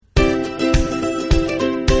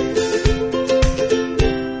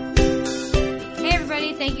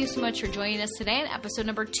so much for joining us today on episode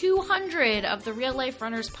number 200 of the Real Life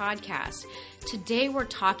Runners podcast. Today we're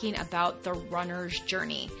talking about the runner's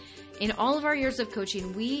journey. In all of our years of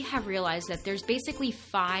coaching, we have realized that there's basically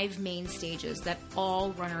 5 main stages that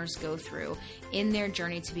all runners go through in their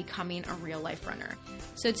journey to becoming a real life runner.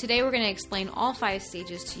 So today we're going to explain all 5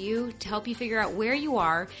 stages to you to help you figure out where you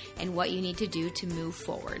are and what you need to do to move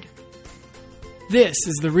forward. This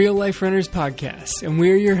is the Real Life Runners podcast, and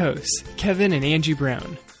we're your hosts, Kevin and Angie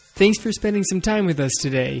Brown. Thanks for spending some time with us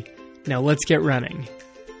today. Now let's get running.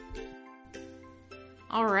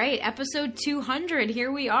 All right, episode 200,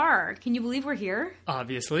 here we are. Can you believe we're here?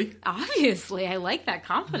 Obviously. Obviously, I like that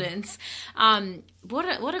confidence.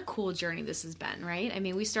 What a cool journey this has been, right? I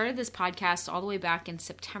mean, we started this podcast all the way back in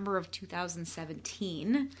September of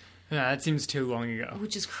 2017. That seems too long ago.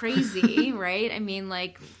 Which is crazy, right? I mean,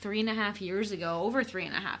 like 3.5 years ago, over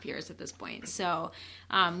 3.5 years at this point. So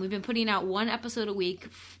we've been putting out 1 episode a week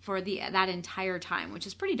for that entire time, which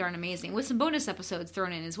is pretty darn amazing, with some bonus episodes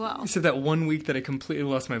thrown in as well. So that 1 week that I completely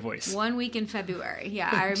lost my voice. 1 week in February. Yeah,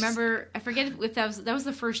 I remember, I forget if that was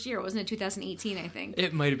the first year, wasn't it 2018, I think?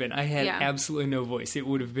 It might have been. I had absolutely no voice. It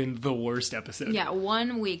would have been the worst episode. Yeah,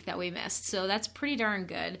 1 week that we missed. So that's pretty darn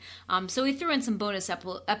good. So we threw in some bonus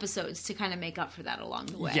episodes to kind of make up for that along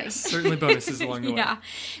the way. Yes, certainly bonuses along the way. Yeah.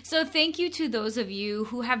 So thank you to those of you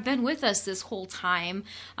who have been with us this whole time,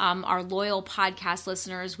 our loyal podcast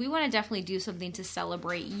listeners. We want to definitely do something to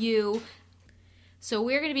celebrate you. So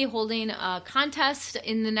we're going to be holding a contest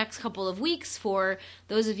in the next couple of weeks for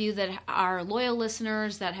those of you that are loyal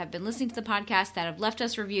listeners that have been listening to the podcast, that have left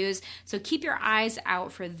us reviews. So keep your eyes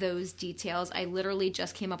out for those details. I literally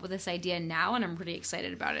just came up with this idea now, and I'm pretty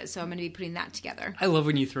excited about it. So I'm going to be putting that together. I love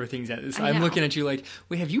when you throw things at this. I'm looking at you like,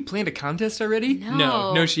 wait, have you planned a contest already?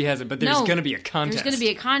 No, she hasn't. But there's going to be a contest. There's going to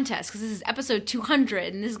be a contest because this is episode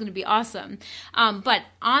 200, and this is going to be awesome. But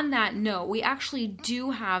on that note, we actually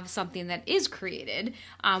do have something that is created.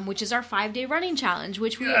 Which is our 5-day running challenge,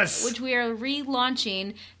 which we are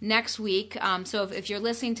relaunching next week. So if you're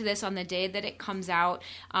listening to this on the day that it comes out,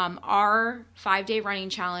 our 5-day running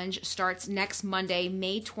challenge starts next Monday,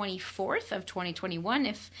 May 24th of 2021.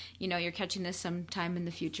 If you're catching this sometime in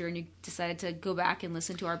the future and you decided to go back and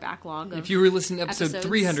listen to our backlog. If you were listening to episode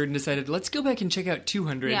 300 and decided, let's go back and check out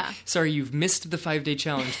 200. Yeah. Sorry, you've missed the 5-day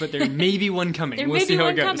challenge, but there may be one coming. We'll see how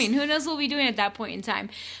it goes. Coming. Who knows what we'll be doing at that point in time.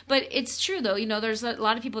 But it's true, though. There's a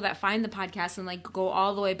lot of people that find the podcast and go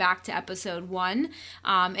all the way back to episode 1.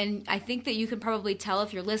 And I think that you can probably tell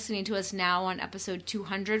if you're listening to us now on episode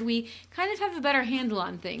 200, we kind of have a better handle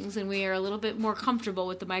on things and we are a little bit more comfortable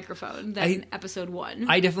with the microphone than episode 1.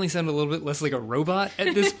 I definitely sound a little bit less like a robot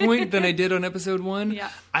at this point than I did on episode 1. Yeah.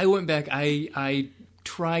 I went back, I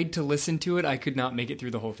tried to listen to it. I could not make it through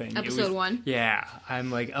the whole thing. Episode 1? Yeah. I'm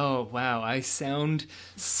like, oh, wow, I sound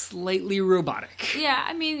slightly robotic. Yeah,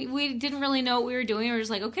 I mean, we didn't really know what we were doing. We were just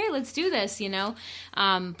like, okay, let's do this,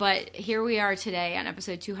 But here we are today on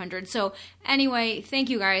episode 200. So anyway, thank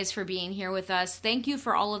you guys for being here with us. Thank you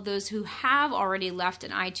for all of those who have already left an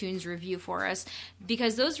iTunes review for us,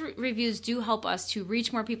 because those reviews do help us to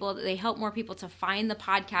reach more people. They help more people to find the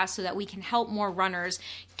podcast so that we can help more runners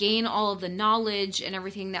gain all of the knowledge and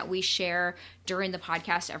everything that we share during the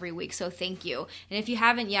podcast every week. So thank you. And if you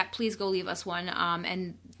haven't yet, please go leave us one.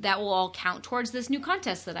 And that will all count towards this new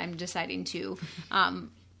contest that I'm deciding to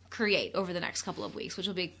create over the next couple of weeks, which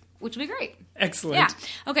will be great. Excellent. Yeah.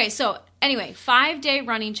 Okay, so anyway, 5-day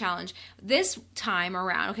running challenge. This time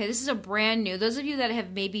around, okay, this is a brand new, those of you that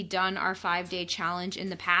have maybe done our 5-day challenge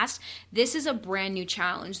in the past, this is a brand new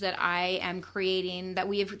challenge that I am creating, that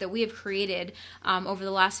we have created over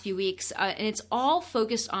the last few weeks, and it's all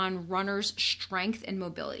focused on runners' strength and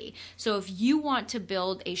mobility. So if you want to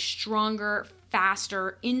build a stronger,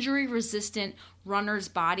 faster, injury-resistant runner's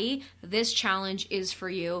body, this challenge is for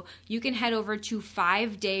you. You can head over to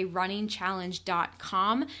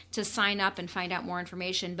 5dayrunningchallenge.com to sign up and find out more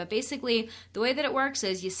information. But basically, the way that it works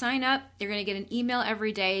is you sign up, you're going to get an email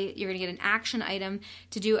every day, you're going to get an action item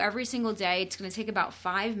to do every single day. It's going to take about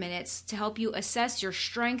 5 minutes to help you assess your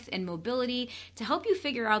strength and mobility, to help you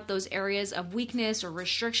figure out those areas of weakness or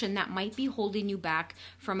restriction that might be holding you back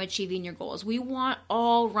from achieving your goals. We want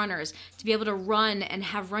all runners to be able to run and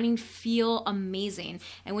have running feel amazing amazing.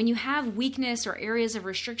 And when you have weakness or areas of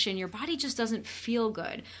restriction, your body just doesn't feel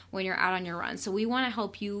good when you're out on your run. So we want to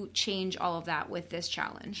help you change all of that with this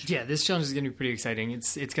challenge. Yeah, this challenge is going to be pretty exciting.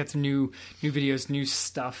 It's got some new videos, new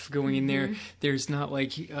stuff going in there. There's not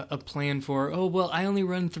like a plan for, oh, well, I only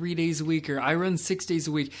run 3 days a week or I run 6 days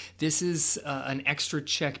a week. This is an extra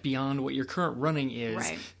check beyond what your current running is.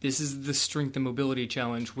 Right. This is the strength and mobility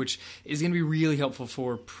challenge, which is going to be really helpful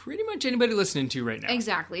for pretty much anybody listening to right now.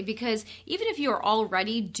 Exactly, because even if you're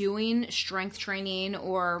already doing strength training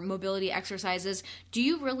or mobility exercises, do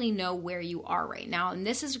you really know where you are right now? And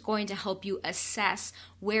this is going to help you assess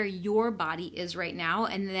where your body is right now,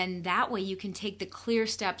 and then that way you can take the clear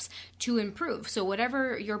steps to improve. So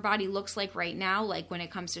whatever your body looks like right now, like when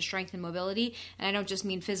it comes to strength and mobility, and I don't just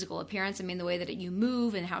mean physical appearance, I mean the way that you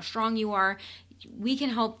move and how strong you are, we can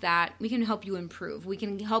help that. We can help you improve. We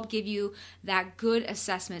can help give you that good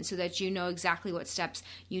assessment so that you know exactly what steps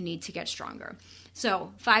you need to get stronger.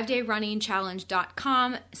 So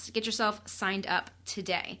 5dayrunningschallenge.com. Get yourself signed up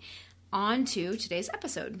today. On to today's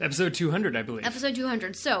episode. Episode 200, I believe. Episode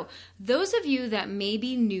 200. So those of you that may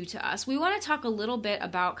be new to us, we want to talk a little bit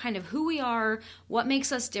about kind of who we are, what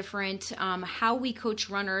makes us different, how we coach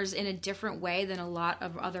runners in a different way than a lot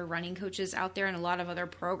of other running coaches out there and a lot of other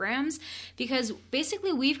programs, because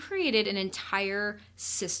basically we've created an entire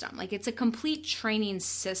system. Like it's a complete training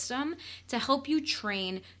system to help you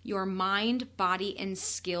train your mind, body, and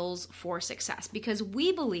skills for success, because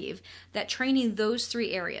we believe that training those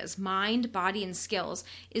three areas, mind, body, and skills,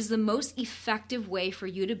 is the most effective way for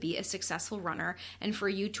you to be a successful runner and for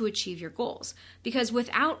you to achieve your goals. Because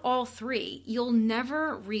without all three, you'll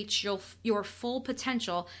never reach your full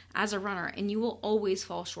potential as a runner, and you will always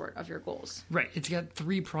fall short of your goals. Right. It's got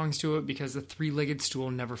 3 prongs to it because the 3-legged stool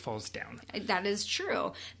never falls down. That is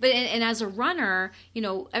true. But and as a runner, you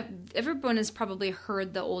know, everyone has probably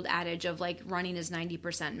heard the old adage of like running is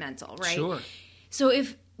 90% mental, right? Sure. So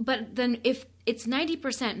if it's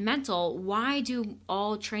 90% mental, why do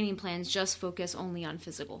all training plans just focus only on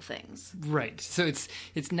physical things? Right. So it's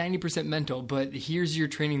 90% mental, but here's your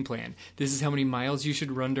training plan. This is how many miles you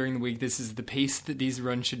should run during the week. This is the pace that these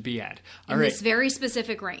runs should be at. In this very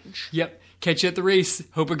specific range. Yep. Catch you at the race.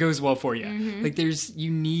 Hope it goes well for you. Like you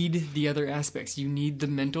need the other aspects. You need the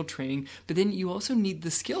mental training, but then you also need the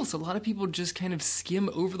skills. A lot of people just kind of skim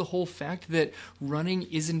over the whole fact that running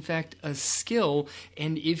is in fact a skill.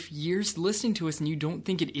 And if you're listening to us and you don't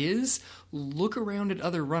think it is, look around at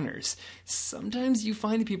other runners. Sometimes you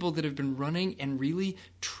find the people that have been running and really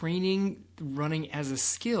training running as a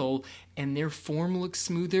skill, and their form looks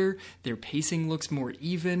smoother, their pacing looks more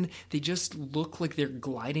even, they just look like they're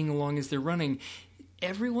gliding along as they're running.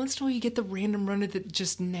 Every once in a while you get the random runner that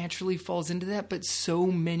just naturally falls into that, but so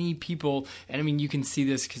many people, and I mean you can see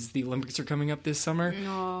this because the Olympics are coming up this summer.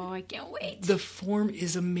 Oh, I can't wait. The form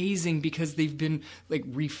is amazing because they've been like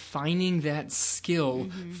refining that skill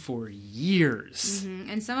for years.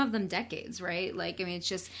 And some of them decades, right? Like, I mean,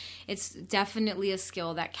 it's definitely a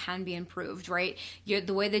skill that can be improved, right?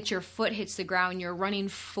 The way that your foot hits the ground, your running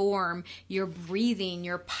form, your breathing,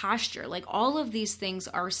 your posture, like all of these things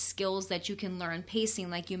are skills that you can learn. Pacing,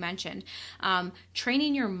 like you mentioned,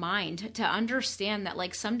 training your mind to understand that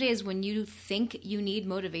like some days when you think you need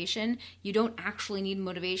motivation, you don't actually need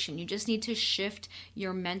motivation. You just need to shift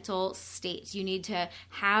your mental state. You need to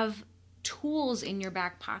have tools in your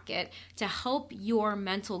back pocket to help your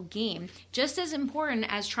mental game, just as important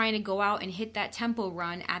as trying to go out and hit that tempo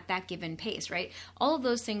run at that given pace, right? All of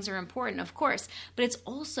those things are important, of course, but it's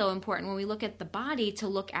also important when we look at the body to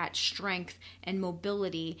look at strength and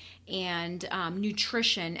mobility and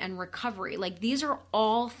nutrition and recovery. Like these are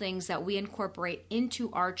all things that we incorporate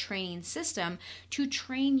into our training system to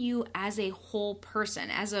train you as a whole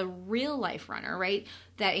person, as a real life runner, right?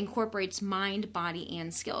 That incorporates mind, body,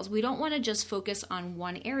 and skills. We don't want to just focus on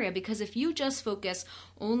one area, because if you just focus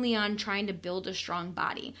only on trying to build a strong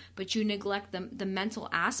body, but you neglect the mental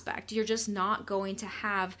aspect, you're just not going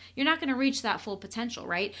to reach that full potential,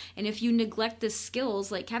 right? And if you neglect the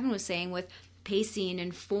skills, like Kevin was saying, with pacing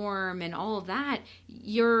and form and all of that,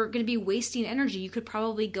 you're going to be wasting energy. You could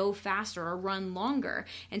probably go faster or run longer.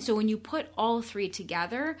 And so when you put all three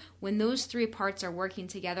together, when those three parts are working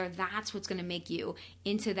together, that's what's going to make you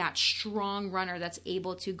into that strong runner that's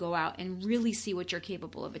able to go out and really see what you're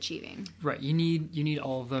capable of achieving. Right. You need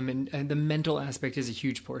all of them. And the mental aspect is a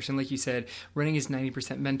huge portion. Like you said, running is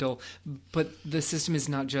 90% mental, but the system is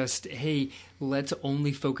not just, hey, let's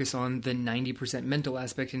only focus on the 90% mental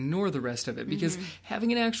aspect and ignore the rest of it. Because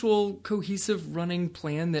having an actual cohesive running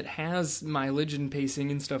plan that has mileage and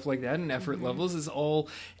pacing and stuff like that and effort levels is all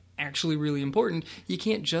actually really important. You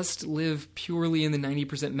can't just live purely in the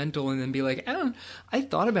 90% mental and then be like, I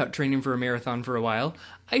thought about training for a marathon for a while.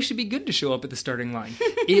 I should be good to show up at the starting line.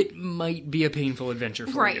 It might be a painful adventure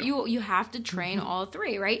for you. Right. You have to train all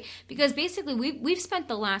three, right? Because basically we've spent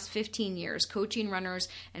the last 15 years coaching runners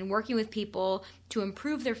and working with people to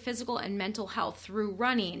improve their physical and mental health through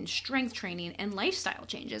running, strength training, and lifestyle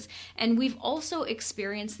changes. And we've also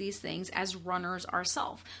experienced these things as runners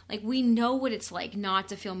ourselves. Like, we know what it's like not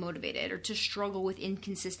to feel motivated or to struggle with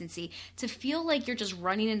inconsistency, to feel like you're just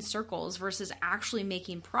running in circles versus actually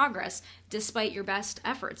making progress despite your best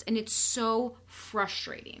efforts. And it's so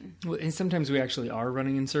frustrating. Well, and sometimes we actually are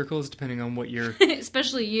running in circles, depending on what you're...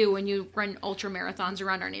 Especially you, when you run ultra marathons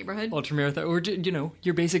around our neighborhood. Ultra marathon, or,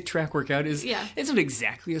 your basic track workout is... Yeah. It's not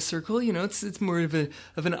exactly a circle, it's more of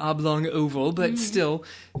an oblong oval, but still,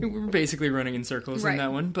 we're basically running in circles in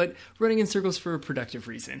that one, but running in circles for a productive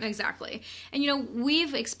reason. Exactly. And,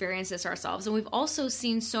 we've experienced this ourselves, and we've also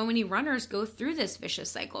seen so many runners go through this vicious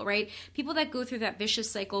cycle, right? People that go through that vicious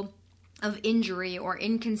cycle of injury or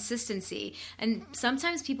inconsistency. And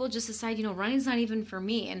sometimes people just decide, running's not even for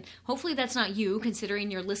me. And hopefully that's not you,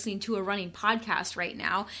 considering you're listening to a running podcast right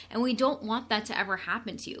now. And we don't want that to ever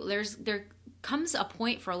happen to you. There comes a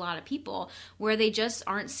point for a lot of people where they just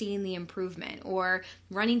aren't seeing the improvement, or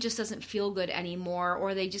running just doesn't feel good anymore,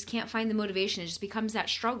 or they just can't find the motivation. It just becomes that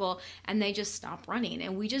struggle and they just stop running.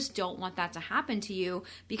 And we just don't want that to happen to you,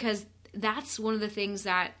 because that's one of the things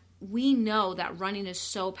that we know, that running is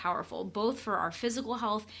so powerful, both for our physical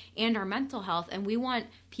health and our mental health, and we want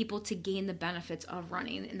people to gain the benefits of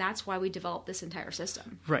running, and that's why we developed this entire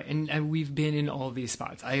system. Right, and we've been in all of these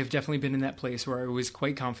spots. I have definitely been in that place where I was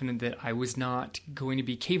quite confident that I was not going to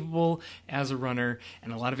be capable as a runner,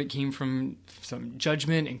 and a lot of it came from some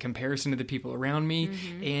judgment and comparison to the people around me,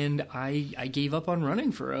 and I gave up on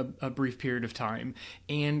running for a brief period of time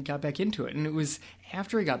and got back into it, and it was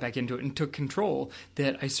after I got back into it and took control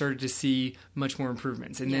that I started to see much more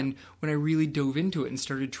improvements. And then when I really dove into it and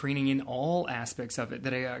started training in all aspects of it,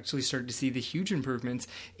 that I actually started to see the huge improvements.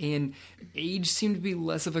 And age seemed to be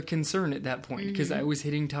less of a concern at that point, because I was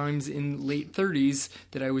hitting times in late 30s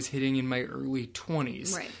that I was hitting in my early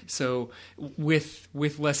 20s. Right. So with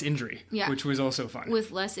less injury, which was also fun.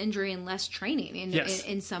 With less injury and less training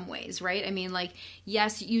in some ways, right? I mean,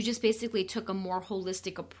 yes, you just basically took a more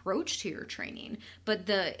holistic approach to your training. But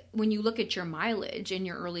when you look at your mileage in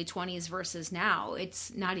your early 20s versus now,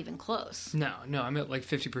 it's not even close. No, I'm at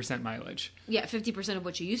 50% mileage. Yeah, 50% of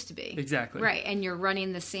what you used to be. Exactly. Right, and you're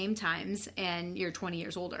running the same times, and you're 20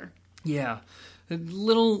 years older. Yeah. A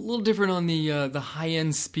little different on the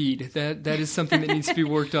high-end speed. That is something that needs to be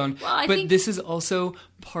worked on. Well, but this is also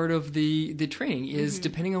part of the training, is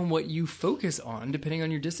depending on what you focus on, depending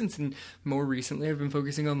on your distance. And more recently, I've been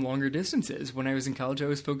focusing on longer distances. When I was in college, I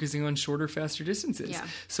was focusing on shorter, faster distances. Yeah.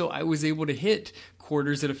 So I was able to hit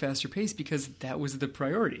quarters at a faster pace because that was the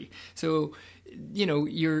priority. So,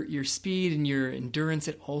 your speed and your endurance,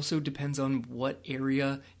 it also depends on what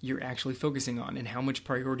area you're actually focusing on and how much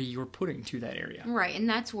priority you're putting to that area. Right, and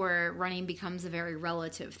that's where running becomes a very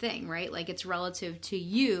relative thing, right? It's relative to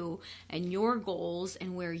you and your goals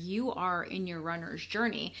and where you are in your runner's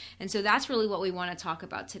journey. And so that's really what we want to talk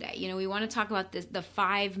about today. We want to talk about the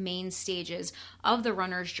 5 main stages of the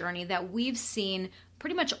runner's journey that we've seen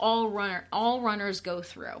pretty much all runners go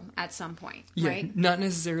through at some point, right? Not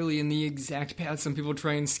necessarily in the exact path. Some people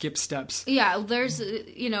try and skip steps. Yeah, there's,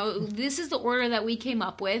 this is the order that we came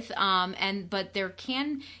up with, but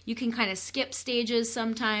you can kind of skip stages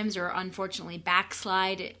sometimes, or unfortunately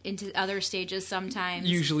backslide into other stages sometimes.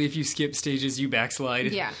 Usually if you skip stages, you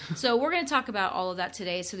backslide. Yeah, so we're going to talk about all of that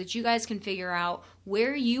today so that you guys can figure out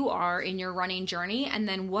where you are in your running journey and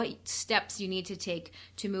then what steps you need to take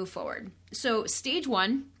to move forward. So stage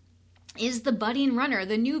 1 is the budding runner,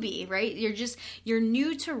 the newbie, right? You're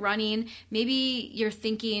new to running. Maybe you're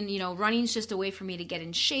thinking, running's just a way for me to get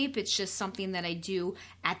in shape. It's just something that I do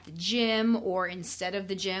at the gym or instead of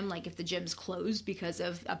the gym, if the gym's closed because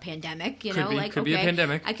of a pandemic, could be a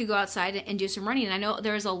pandemic. I could go outside and do some running. And I know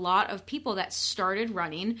there's a lot of people that started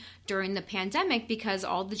running during the pandemic because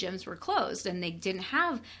all the gyms were closed and they didn't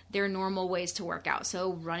have their normal ways to work out.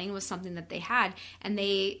 So running was something that they had, and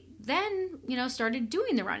they then, started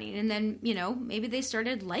doing the running, and then, maybe they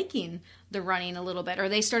started liking the running a little bit, or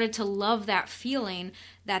they started to love that feeling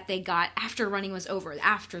that they got after running was over,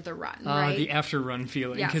 after the run, right? The after run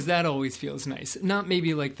feeling, because that always feels nice. Not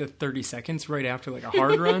maybe the 30 seconds right after a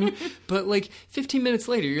hard run, but 15 minutes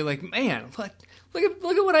later, you're like, man, look at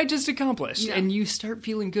what I just accomplished. Yeah. And you start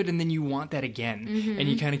feeling good, and then you want that again. And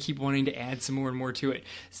you kind of keep wanting to add some more and more to it.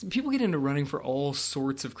 So people get into running for all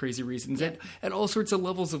sorts of crazy reasons at all sorts of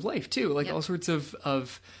levels of life, too. Like all sorts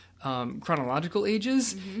of chronological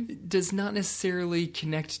ages does not necessarily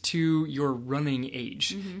connect to your running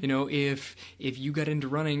age. You know, if you got into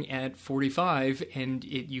running at 45 and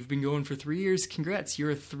you've been going for 3 years, congrats,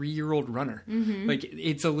 you're a 3-year-old runner. Like,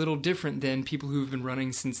 it's a little different than people who've been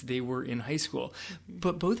running since they were in high school.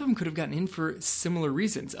 But both of them could have gotten in for similar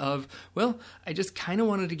reasons of, well, I just kind of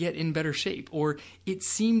wanted to get in better shape, or it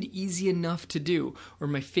seemed easy enough to do. Or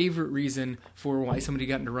my favorite reason for why somebody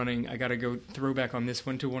got into running, I got to go throw back on this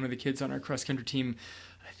one to one of the kids on our cross country team.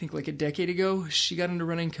 I think like a decade ago, she got into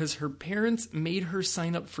running because her parents made her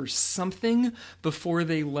sign up for something before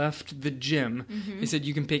they left the gym. They said,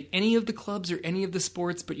 you can pick any of the clubs or any of the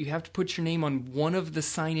sports, but you have to put your name on one of the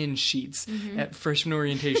sign-in sheets at freshman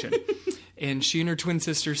orientation. And she and her twin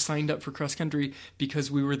sister signed up for cross country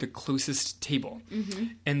because we were the closest table.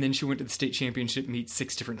 And then she went to the state championship meet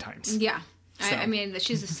 6 different times. Yeah. So. I mean,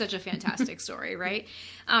 she's such a fantastic story, right?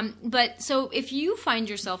 But so if you find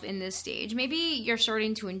yourself in this stage, maybe you're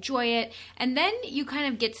starting to enjoy it, and then you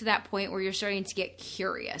kind of get to that point where you're starting to get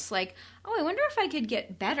curious. Like, oh, I wonder if I could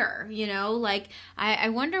get better, you know? Like, I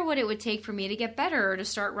wonder what it would take for me to get better or to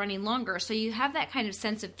start running longer. So you have that kind of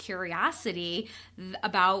sense of curiosity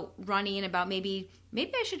about running, about maybe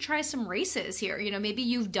I should try some races here. You know, maybe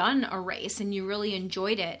you've done a race and you really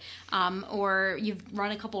enjoyed it, or you've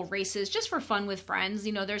run a couple races just for fun with friends.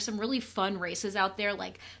 You know, there's some really fun races out there,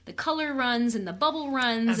 like the color runs and the bubble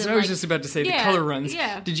runs. That's and what I was just about to say, the color runs.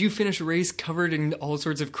 Yeah. Did you finish a race covered in all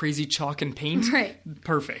sorts of crazy chalk and paint? Right.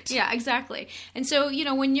 Perfect. Yeah, exactly. And so, you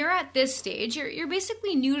know, when you're at this stage, you're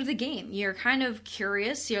basically new to the game. You're kind of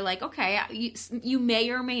curious. You're like, okay, you may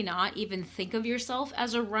or may not even think of yourself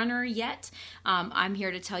as a runner yet. I'm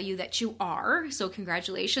here to tell you that you are. So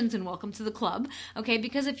congratulations and welcome to the club. Okay,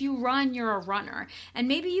 because if you run, you're a runner. And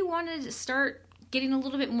maybe you want to start getting a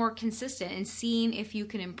little bit more consistent and seeing if you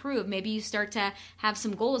can improve. Maybe you start to have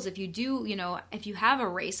some goals. If you do, you know, if you have a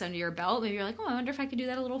race under your belt, maybe you're like, oh, I wonder if I could do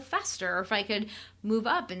that a little faster, or if I could move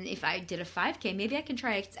up. And if I did a 5K, maybe I can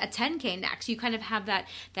try a 10K next. You kind of have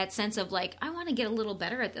that sense of like, I want to get a little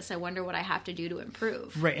better at this. I wonder what I have to do to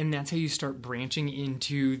improve. Right, and that's how you start branching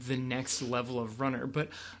into the next level of runner. But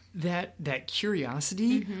that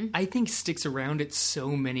curiosity, I think, sticks around at so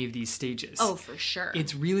many of these stages. Oh, for sure.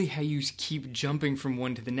 It's really how you keep jumping from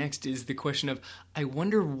one to the next is the question of, I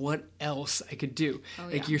wonder what else I could do. Oh,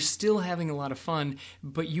 like, yeah. you're still having a lot of fun,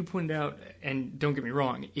 but you pointed out, and don't get me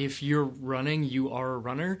wrong, if you're running, you are a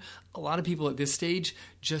runner. A lot of people at this stage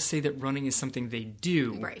just say that running is something they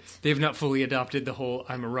do. Right. They've not fully adopted the whole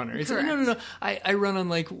I'm a runner. It's like, Correct. no. I run on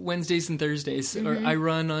like Wednesdays and Thursdays, or I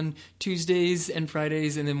run on Tuesdays and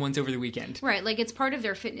Fridays, and then once over the weekend. Right, like it's part of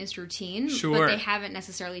their fitness routine, Sure. but they haven't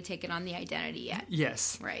necessarily taken on the identity yet.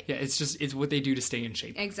 Yes. Right. Yeah, it's what they do to stay in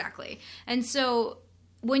shape. Exactly. And so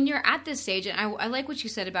when you're at this stage, and I like what you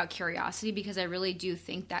said about curiosity, because I really do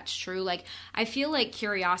think that's true. Like, I feel like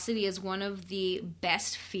curiosity is one of the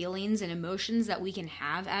best feelings and emotions that we can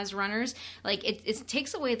have as runners. Like, it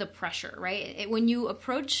takes away the pressure, right? When you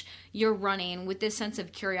approach your running with this sense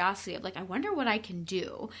of curiosity of like, I wonder what I can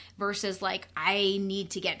do, versus like, I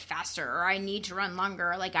need to get faster, or I need to run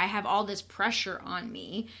longer, like I have all this pressure on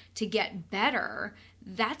me to get better,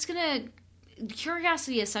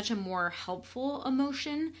 curiosity is such a more helpful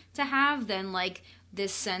emotion to have than like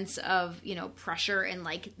this sense of, you know, pressure and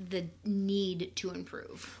like the need to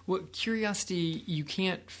improve. Well, curiosity, you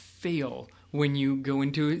can't fail when you go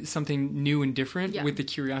into something new and different with the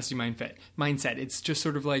curiosity mindset. It's just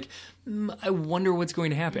sort of like, I wonder what's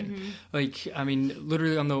going to happen. Like, I mean,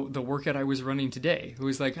 literally on the workout I was running today, it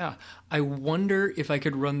was like, I wonder if I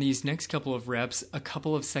could run these next couple of reps a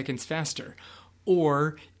couple of seconds faster,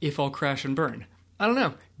 or if I'll crash and burn. I don't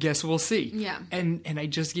know. Guess we'll see. Yeah. And I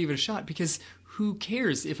just gave it a shot because who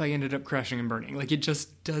cares if I ended up crashing and burning? Like, it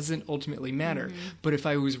just doesn't ultimately matter. But if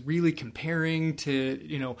I was really comparing to,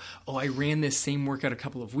 you know, oh, I ran this same workout a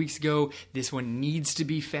couple of weeks ago, this one needs to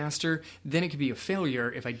be faster, then it could be a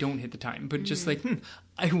failure if I don't hit the time. But just like,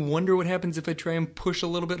 I wonder what happens if I try and push a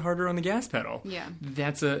little bit harder on the gas pedal. Yeah.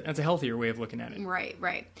 That's a healthier way of looking at it.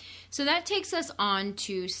 Right. So that takes us on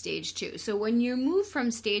to stage 2. So when you move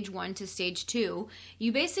from stage 1 to stage 2,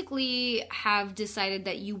 you basically have decided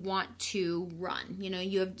that you want to run. You know,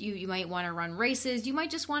 you might want to run races. You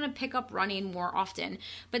might just want to pick up running more often.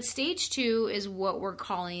 But stage 2 is what we're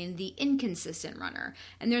calling the inconsistent runner.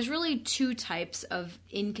 And there's really 2 types of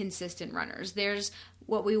inconsistent runners. There's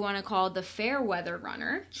what we want to call the fair weather runner,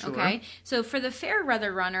 runner. Sure. Okay. So for the fair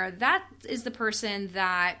weather runner, that is the person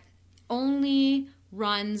that only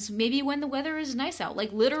runs maybe when the weather is nice out,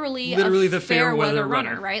 like literally the fair weather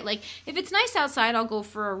runner, right? Like if it's nice outside, I'll go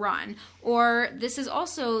for a run. Or this is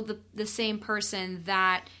also the same person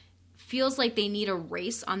that feels like they need a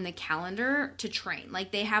race on the calendar to train.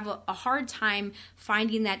 Like they have a hard time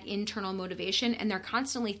finding that internal motivation, and they're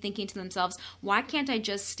constantly thinking to themselves, why can't I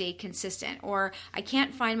just stay consistent? Or I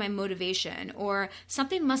can't find my motivation, or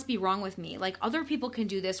something must be wrong with me. Like other people can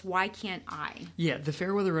do this, why can't I? Yeah, the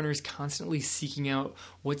fair weather runner is constantly seeking out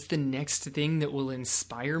what's the next thing that will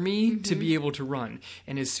inspire me to be able to run.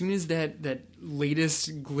 And as soon as that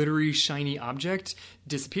latest glittery, shiny object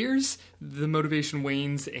disappears, the motivation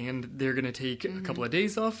wanes, and they're going to take a couple of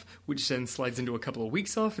days off, which then slides into a couple of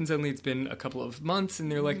weeks off, and suddenly it's been a couple of months,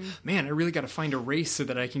 and they're like, man, I really got to find a race so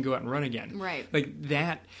that I can go out and run again. Right. Like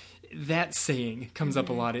that saying comes up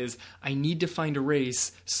a lot, is I need to find a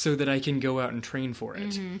race so that I can go out and train for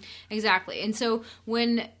it. Exactly. And so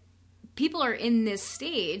when people are in this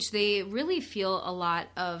stage, they really feel a lot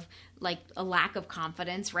of like a lack of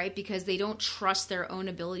confidence, right? Because they don't trust their own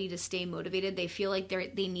ability to stay motivated. They feel like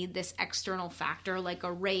they need this external factor, like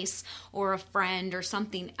a race or a friend or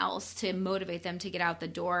something else to motivate them to get out the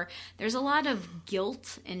door. There's a lot of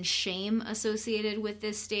guilt and shame associated with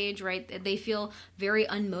this stage, right? They feel very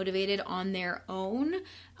unmotivated on their own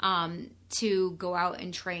to go out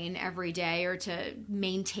and train every day or to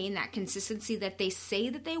maintain that consistency that they say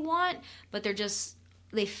that they want, but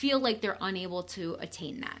they feel like they're unable to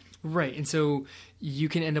attain that. Right. And so you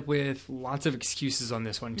can end up with lots of excuses on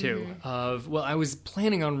this one too, of, well, I was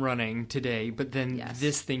planning on running today, but then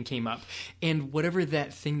this thing came up. And whatever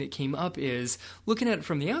that thing that came up is, looking at it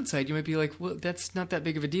from the outside, you might be like, well, that's not that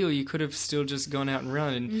big of a deal. You could have still just gone out and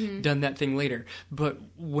run and done that thing later. But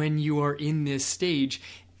when you are in this stage,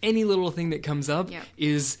 any little thing that comes up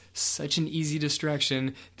is such an easy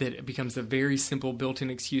distraction that it becomes a very simple built-in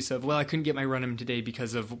excuse of, well, I couldn't get my run in today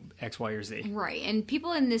because of X, Y, or Z. Right. And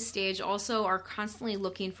people in this stage also are constantly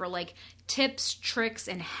looking for like tips, tricks,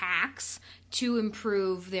 and hacks to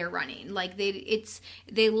improve their running. Like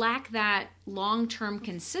they lack that long-term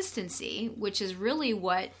consistency, which is really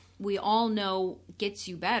what we all know gets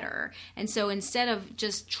you better. And so instead of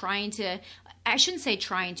just I shouldn't say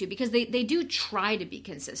trying to, because they do try to be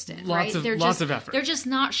consistent, right? Lots of effort. They're just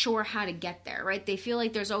not sure how to get there, right? They feel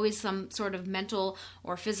like there's always some sort of mental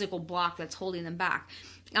or physical block that's holding them back.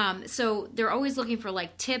 So they're always looking for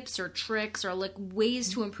like tips or tricks or like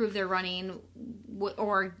ways to improve their running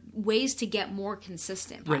or ways to get more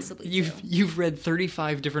consistent, possibly. Right. You've read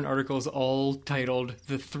 35 different articles, all titled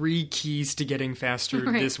 "The 3 Keys to Getting Faster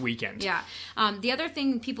This Weekend." Yeah. The other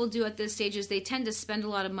thing people do at this stage is they tend to spend a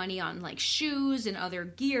lot of money on like shoes and other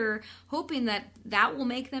gear, hoping that will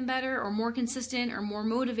make them better or more consistent or more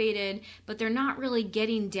motivated, but they're not really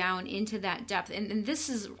getting down into that depth. And this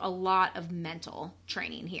is a lot of mental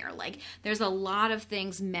training here. Like there's a lot of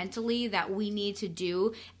things mentally that we need to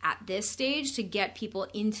do at this stage to get people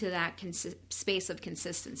into that space of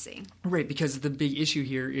consistency. Right, because the big issue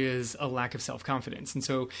here is a lack of self-confidence. And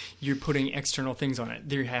so you're putting external things on it.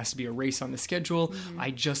 There has to be a race on the schedule.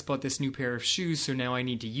 I just bought this new pair of shoes, so now I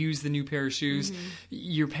need to use the new pair of shoes.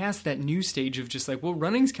 You're past that new stage of just like, well,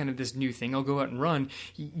 running's kind of this new thing. I'll go out and run.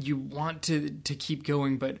 You want to keep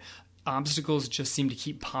going, but obstacles just seem to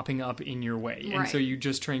keep popping up in your way. Right. And so you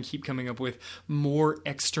just try and keep coming up with more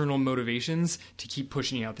external motivations to keep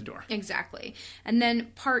pushing you out the door. Exactly. And then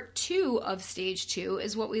part 2 of stage 2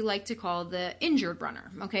 is what we like to call the injured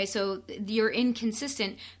runner. Okay, so you're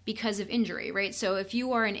inconsistent because of injury, right? So if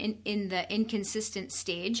you are in the inconsistent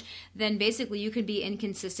stage, then basically you could be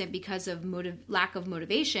inconsistent because of lack of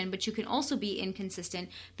motivation, but you can also be inconsistent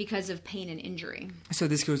because of pain and injury. So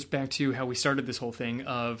this goes back to how we started this whole thing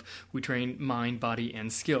of we train mind, body,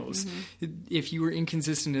 and skills. If you were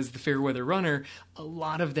inconsistent as the fair weather runner, a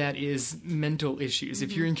lot of that is mental issues.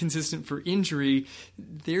 If you're inconsistent for injury,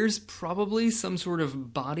 there's probably some sort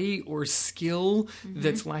of body or skill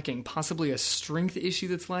that's lacking, possibly a strength issue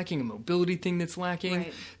that's lacking, a mobility thing that's lacking.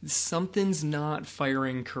 Right. Something's not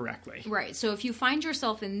firing correctly. Right. So if you find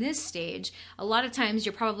yourself in this stage, a lot of times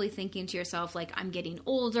you're probably thinking to yourself, like, I'm getting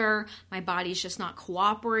older, my body's just not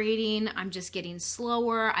cooperating, I'm just getting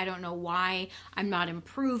slower, I don't know why I'm not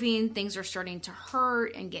improving, things are starting to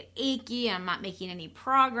hurt and get achy, I'm not making any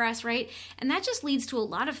progress, right? And that just leads to a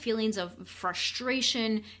lot of feelings of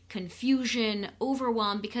frustration, confusion,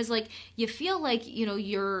 overwhelm, because like you feel like,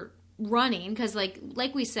 you're running, because like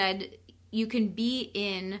we said, you can be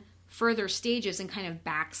in further stages and kind of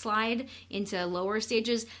backslide into lower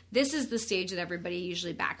stages, this is the stage that everybody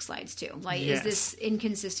usually backslides to. Like, Yes. is this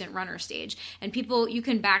inconsistent runner stage? And people, you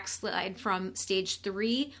can backslide from stage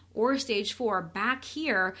 3 or stage 4 back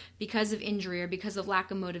here because of injury or because of lack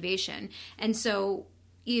of motivation. And so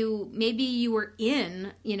maybe you were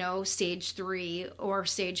in, stage 3 or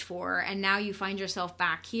stage 4, and now you find yourself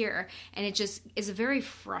back here, and it just is a very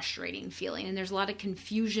frustrating feeling. And there's a lot of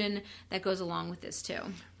confusion that goes along with this too.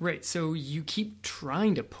 Right. So you keep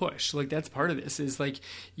trying to push. Like, that's part of this, is like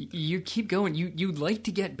you keep going. You'd like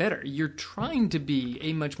to get better. You're trying to be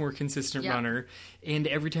a much more consistent runner. And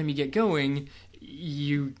every time you get going,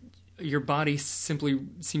 your body simply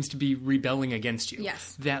seems to be rebelling against you.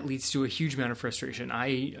 Yes. That leads to a huge amount of frustration.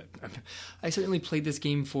 I certainly played this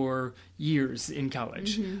game for years in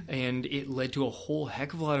college, and it led to a whole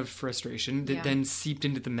heck of a lot of frustration that then seeped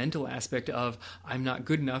into the mental aspect of I'm not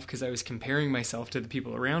good enough, because I was comparing myself to the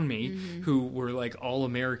people around me who were like all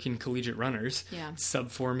American collegiate runners, sub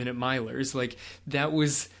 4 minute milers. Like, that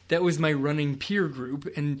was my running peer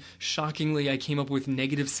group, and shockingly I came up with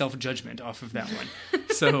negative self-judgment off of that one.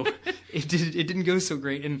 So it didn't go so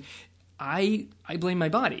great, and I blame my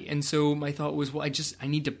body. And so my thought was, well, I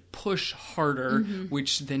need to push harder,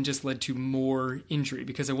 which then just led to more injury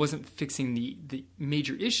because I wasn't fixing the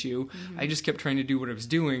major issue. I just kept trying to do what I was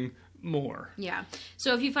doing more. Yeah.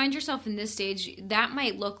 So if you find yourself in this stage, that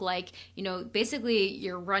might look like, basically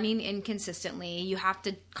you're running inconsistently. You have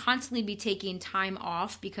to constantly be taking time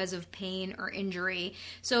off because of pain or injury.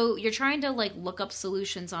 So you're trying to look up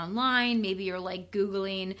solutions online. Maybe you're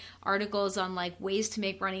Googling articles on ways to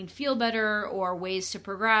make running feel better, or ways to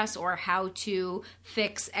progress, or how to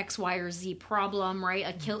fix X, Y, or Z problem,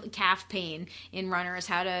 right? Calf pain in runners,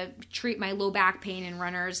 how to treat my low back pain in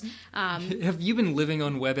runners. Have you been living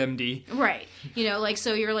on WebMD? Right.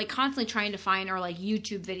 So you're constantly trying to find, or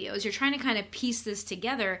YouTube videos. You're trying to kind of piece this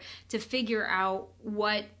together to figure out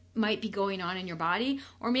what might be going on in your body.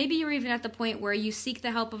 Or maybe you're even at the point where you seek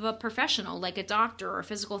the help of a professional, like a doctor or a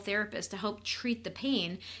physical therapist, to help treat the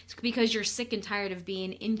pain because you're sick and tired of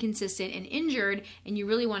being inconsistent and injured, and you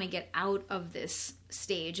really want to get out of this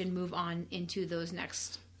stage and move on into those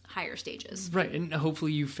next higher stages. Right, and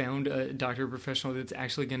hopefully you found a doctor or professional that's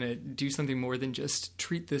actually going to do something more than just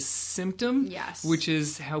treat the symptom. Yes. Which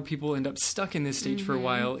is how people end up stuck in this stage for a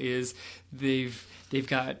while, is they've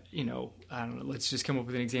got, I don't know, let's just come up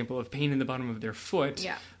with an example of pain in the bottom of their foot,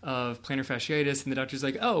 of plantar fasciitis, and the doctor's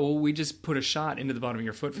like, oh, well, we just put a shot into the bottom of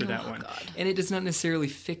your foot for that one. God. And it does not necessarily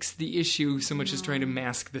fix the issue so much as trying to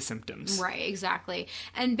mask the symptoms. Right, exactly.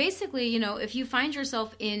 And basically, if you find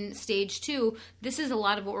yourself in stage 2, this is a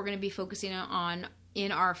lot of what we're going to be focusing on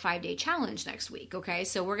in our 5-day challenge next week, okay?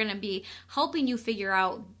 So we're going to be helping you figure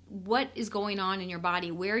out what is going on in your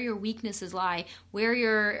body, where your weaknesses lie, where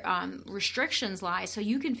your restrictions lie, so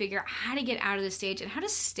you can figure out how to get out of this stage and how to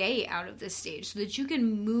stay out of this stage so that you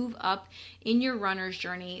can move up in your runner's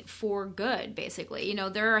journey for good, basically.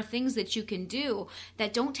 There are things that you can do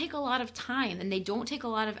that don't take a lot of time and they don't take a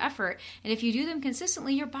lot of effort. And if you do them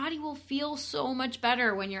consistently, your body will feel so much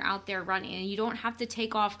better when you're out there running, and you don't have to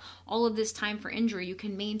take off all of this time for injury. You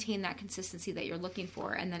can maintain that consistency that you're looking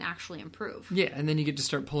for and then actually improve. Yeah, and then you get to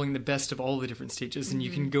start pulling the best of all the different stages, and you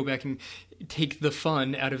can go back and take the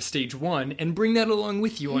fun out of stage 1 and bring that along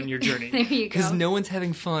with you on your journey. There you go. Because no one's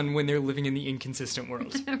having fun when they're living in the inconsistent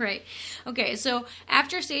world. Right. Okay, so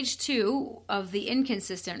after stage 2 of the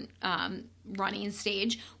inconsistent running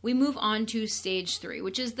stage, we move on to stage 3,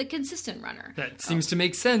 which is the consistent runner. That seems to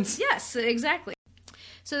make sense. Yes, exactly.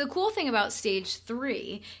 So the cool thing about stage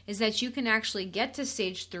 3 is that you can actually get to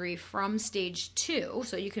stage 3 from stage 2.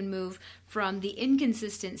 So you can move from the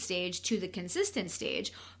inconsistent stage to the consistent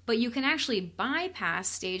stage, but you can actually bypass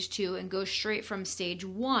stage 2 and go straight from stage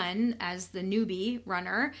 1 as the newbie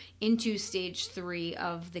runner into stage 3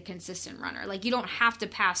 of the consistent runner. You don't have to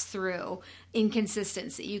pass through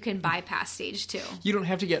inconsistency. You can bypass stage 2. You don't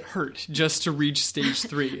have to get hurt just to reach stage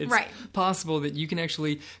 3. It's right. possible that you can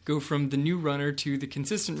actually go from the new runner to the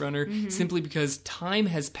consistent runner simply because time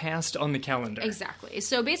has passed on the calendar. Exactly.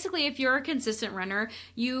 So basically, if you're a consistent runner,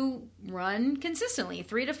 you run consistently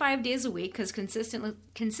 3 to 5 days a week, because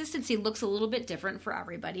consistency looks a little bit different for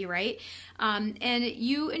everybody, right? And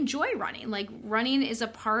you enjoy running. Running is a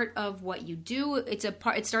part of what you do. It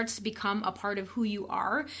starts to become a part of who you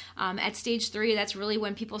are. At stage 3, that's really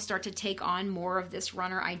when people start to take on more of this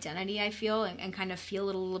runner identity, I feel, and kind of feel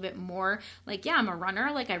it a little bit more I'm a runner.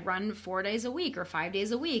 I run 4 days a week or 5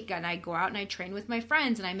 days a week, and I go out and I train with my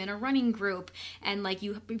friends, and I'm in a running group, and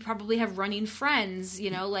you probably have running friends,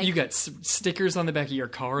 You got stickers on the back of your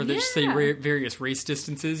car that say various race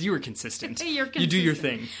distances difference is you are consistent. You're consistent. You do your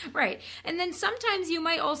thing. Right. And then sometimes you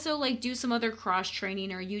might also like do some other cross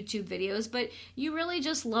training or YouTube videos, but you really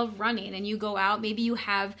just love running and you go out. Maybe you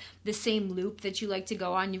have the same loop that you like to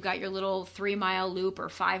go on. You've got your little 3-mile loop or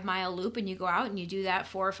 5-mile loop, and you go out and you do that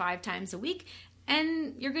 4 or 5 times a week,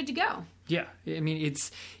 and you're good to go. Yeah. I mean,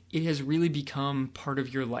 it has really become part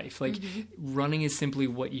of your life. Like, running is simply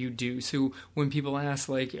what you do. So when people ask,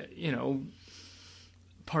 like, you know,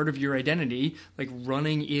 part of your identity, like,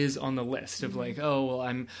 running is on the list of like, oh, well,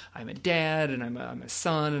 I'm a dad, and I'm a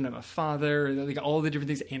son, and I'm a father, like all the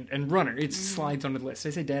different things, and runner, it slides onto the list. Did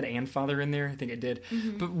I say dad and father in there? I think I did.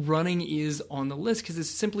 But running is on the list because it's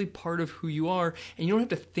simply part of who you are, and you don't have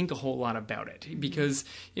to think a whole lot about it because,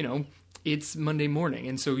 you know, it's Monday morning,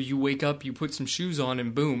 and so you wake up, you put some shoes on,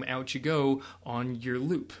 and boom, out you go on your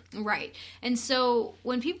loop. Right. And so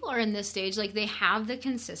when people are in this stage, like, they have the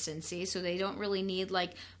consistency, so they don't really need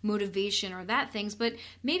like motivation or that things, but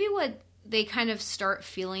maybe what they kind of start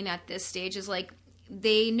feeling at this stage is like,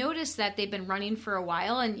 they notice that they've been running for a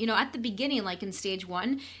while, and, you know, at the beginning, like in stage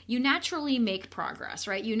 1, you naturally make progress,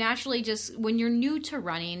 right? You naturally just, when you're new to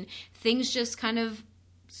running, things just kind of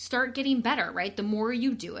start getting better, right? The more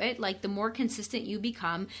you do it, like the more consistent you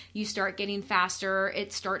become, you start getting faster,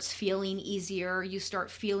 it starts feeling easier, you start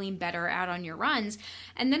feeling better out on your runs.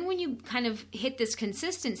 And then when you kind of hit this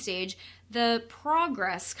consistent stage, the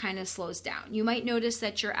progress kind of slows down. You might notice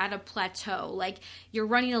that you're at a plateau, like you're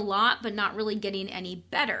running a lot, but not really getting any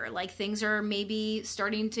better. Like things are maybe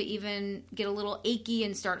starting to even get a little achy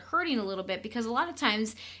and start hurting a little bit, because a lot of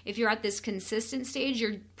times if you're at this consistent stage,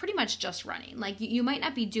 you're pretty much just running. Like you might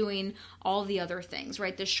not be doing all the other things,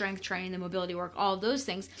 right? The strength training, the mobility work, all of those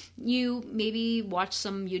things. You maybe watch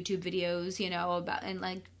some YouTube videos, you know, about, and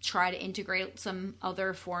like try to integrate some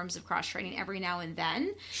other forms of cross training every now and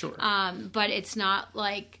then. Sure. But it's not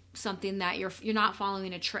like something that you're not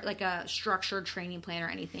following like a structured training plan or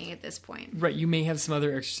anything at this point. Right. You may have some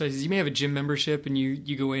other exercises. You may have a gym membership, and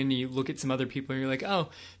you go in and you look at some other people and you're like, oh,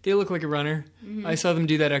 they look like a runner. I saw them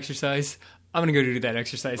do that exercise. I'm going to go do that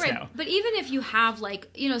exercise now. But even if you have, like,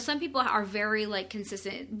 you know, some people are very, like,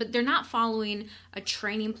 consistent, but they're not following a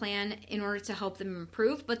training plan in order to help them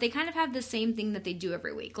improve, but they kind of have the same thing that they do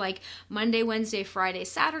every week. Like, Monday, Wednesday, Friday,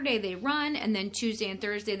 Saturday, they run, and then Tuesday and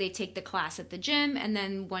Thursday, they take the class at the gym, and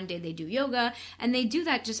then one day they do yoga, and they do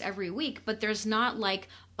that just every week, but there's not, like,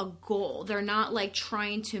 a goal. They're not, like,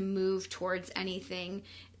 trying to move towards anything,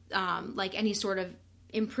 like any sort of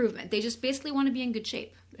improvement. They just basically want to be in good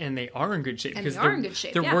shape. And they are in good shape because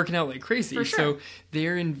they're working out like crazy. For sure. So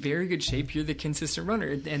they're in very good shape. You're the consistent runner,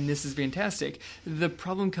 and this is fantastic. The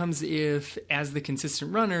problem comes if, as the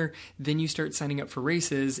consistent runner, then you start signing up for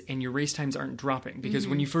races and your race times aren't dropping. Because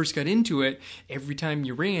when you first got into it, every time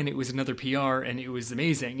you ran, it was another PR and it was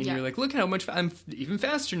amazing. And you're like, look how much I'm even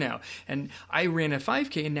faster now. And I ran a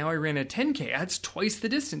 5K and now I ran a 10K. That's twice the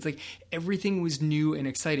distance. Like, everything was new and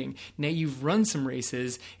exciting. Now you've run some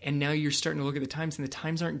races and now you're starting to look at the times, and the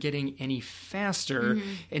times aren't getting any faster.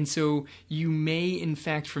 And so you may, in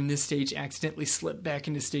fact, from this stage accidentally slip back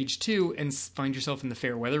into stage 2 and find yourself in the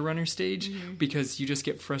fair weather runner stage because you just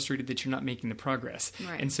get frustrated that you're not making the progress.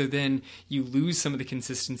 Right. And so then you lose some of the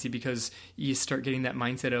consistency because you start getting that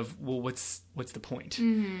mindset of, well, what's the point?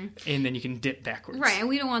 And then you can dip backwards. Right, and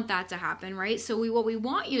we don't want that to happen, right? So what we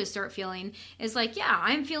want you to start feeling is like, yeah,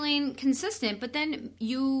 I'm feeling consistent, but then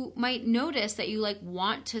you might notice that you like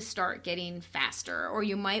want to start getting faster, or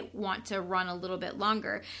you might want to run a little bit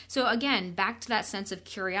longer. So again, back to that sense of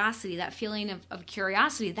curiosity, that feeling of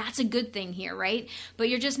curiosity, that's a good thing here, right? But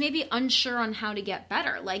you're just maybe unsure on how to get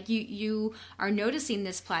better. Like you are noticing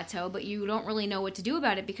this plateau, but you don't really know what to do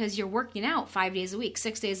about it because you're working out 5 days a week,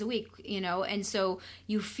 6 days a week, you know, and so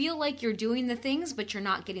you feel like you're doing the things, but you're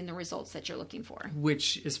not getting the results that you're looking for.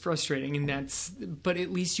 Which is frustrating, but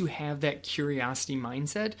at least you have that curiosity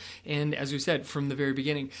mindset. And as we said from the very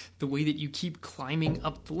beginning, the way that you keep climbing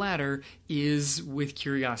up the ladder is with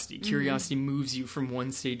curiosity. Curiosity moves you from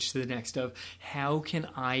one stage to the next of, how can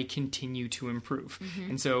I continue to improve?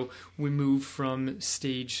 And so we move from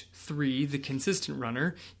stage 3, the consistent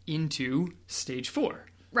runner, into stage 4.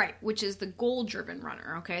 Right, which is the goal-driven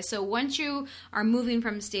runner, okay? So once you are moving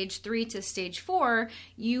from stage 3 to stage 4,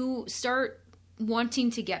 you start wanting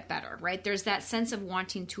to get better, right? There's that sense of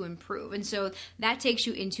wanting to improve. And so that takes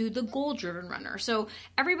you into the goal-driven runner. So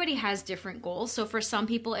everybody has different goals. So for some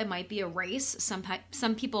people, it might be a race.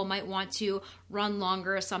 Some people might want to run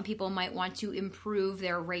longer. Some people might want to improve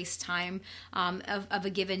their race time of a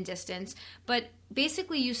given distance. But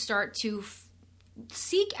basically, you start to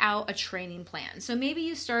seek out a training plan. So maybe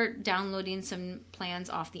you start downloading some plans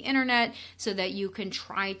off the internet so that you can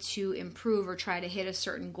try to improve or try to hit a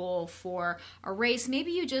certain goal for a race.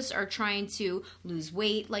 Maybe you just are trying to lose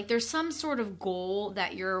weight. Like there's some sort of goal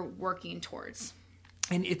that you're working towards.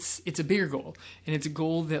 And it's a bigger goal. And it's a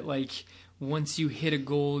goal that like once you hit a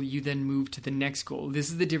goal, you then move to the next goal. This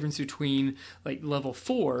is the difference between like level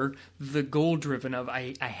 4, the goal driven of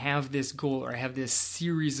I have this goal, or I have this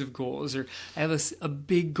series of goals, or I have a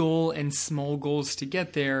big goal and small goals to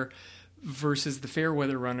get there, versus the fair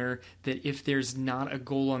weather runner that if there's not a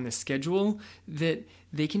goal on the schedule, that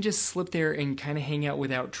they can just slip there and kind of hang out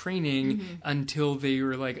without training until they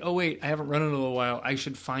were like, oh wait, I haven't run in a little while, I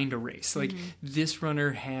should find a race. Like this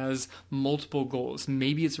runner has multiple goals.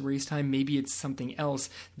 Maybe it's a race time, maybe it's something else.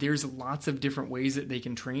 There's lots of different ways that they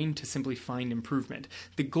can train to simply find improvement.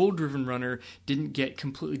 The goal-driven runner didn't get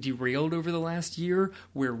completely derailed over the last year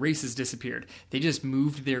where races disappeared. They just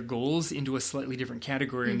moved their goals into a slightly different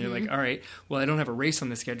category, and they're like, all right, well, I don't have a race on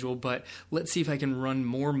the schedule, but let's see if I can run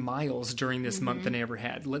more miles during this month than I ever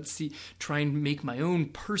had. Let's try and make my own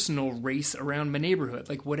personal race around my neighborhood.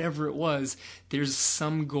 Like whatever it was, there's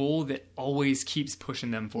some goal that always keeps pushing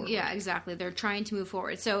them forward. Yeah, exactly. They're trying to move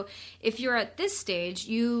forward. So if you're at this stage,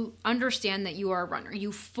 you understand that you are a runner.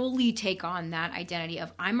 You fully take on that identity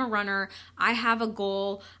of I'm a runner. I have a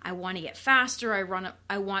goal. I want to get faster.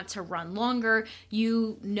 I want to run longer.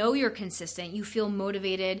 You know you're consistent. You feel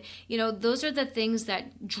motivated. You know, those are the things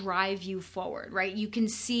that drive you forward, right? You can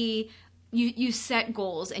see you set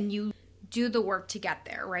goals and you do the work to get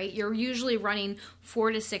there, right? You're usually running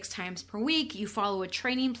 4 to 6 times per week. You follow a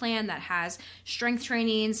training plan that has strength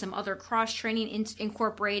training, some other cross training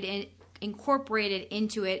incorporated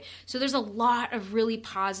into it. So there's a lot of really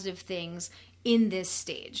positive things in this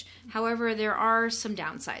stage. However, there are some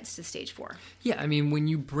downsides to stage 4. Yeah, I mean, when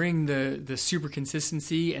you bring the super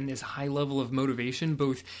consistency and this high level of motivation,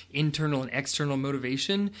 both internal and external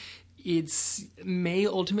motivation, it may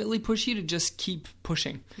ultimately push you to just keep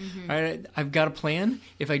pushing. Right? I've got a plan.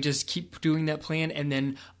 If I just keep doing that plan and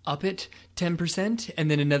then up it 10% and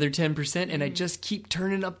then another 10% and I just keep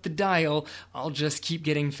turning up the dial, I'll just keep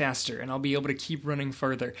getting faster and I'll be able to keep running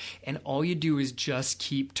further. And all you do is just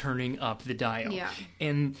keep turning up the dial. Yeah.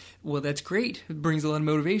 And well, that's great. It brings a lot of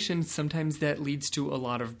motivation. Sometimes that leads to a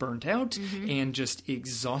lot of burnt out and just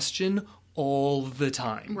exhaustion all the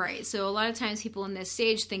time. Right. So a lot of times people in this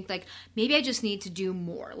stage think like, maybe I just need to do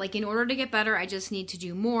more. Like in order to get better, I just need to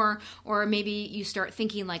do more. Or maybe you start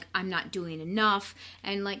thinking like, I'm not doing enough.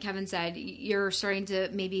 And like Kevin said, you're starting to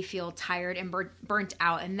maybe feel tired and burnt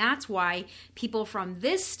out. And that's why people from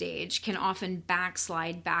this stage can often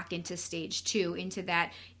backslide back into stage 2, into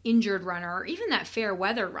that injured runner, or even that fair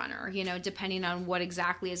weather runner, you know, depending on what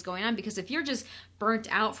exactly is going on. Because if you're just burnt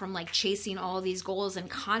out from like chasing all of these goals and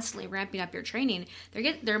constantly ramping up your training,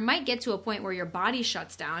 there might get to a point where your body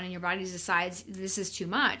shuts down and your body decides this is too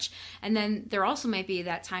much. And then there also might be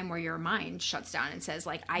that time where your mind shuts down and says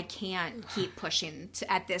like, I can't keep pushing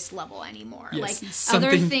at this level anymore. Yes, like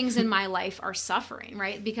other things in my life are suffering,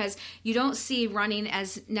 right? Because you don't see running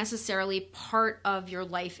as necessarily part of your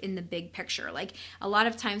life in the big picture. Like a lot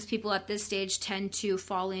of times people at this stage tend to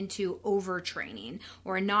fall into overtraining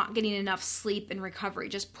or not getting enough sleep and recovery,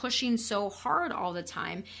 just pushing so hard all the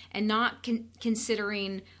time and not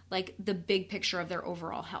considering like the big picture of their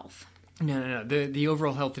overall health. No. The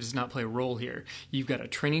overall health does not play a role here. You've got a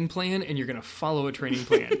training plan, and you're going to follow a training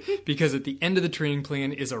plan because at the end of the training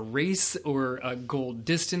plan is a race or a goal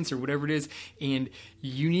distance or whatever it is, and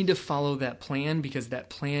you need to follow that plan because that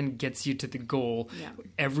plan gets you to the goal. Yeah.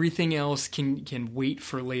 Everything else can wait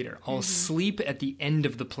for later. I'll sleep at the end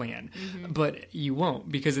of the plan, but you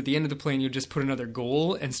won't because at the end of the plan, you'll just put another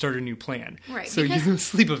goal and start a new plan. Right. So you'll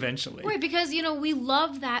sleep eventually. Right, because, you know, we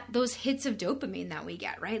love those hits of dopamine that we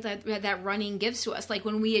get, right? That running gives to us. Like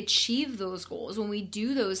when we achieve those goals, when we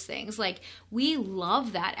do those things, like we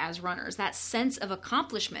love that as runners, that sense of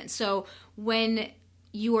accomplishment. So when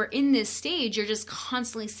you are in this stage, you're just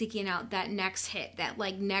constantly seeking out that next hit, that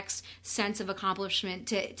like next sense of accomplishment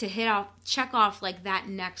to check off like that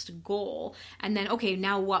next goal. And then, okay,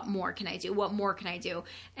 now what more can I do? What more can I do?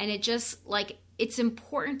 And it just like, it's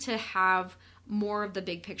important to have more of the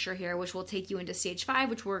big picture here, which will take you into stage 5,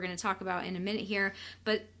 which we're going to talk about in a minute here.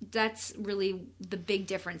 But that's really the big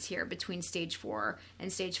difference here between stage 4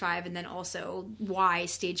 and stage 5, and then also why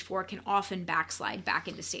stage 4 can often backslide back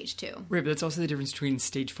into stage 2. Right, but that's also the difference between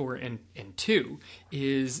stage 4 and 2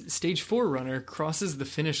 is stage 4 runner crosses the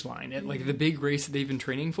finish line at like the big race that they've been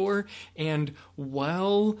training for, and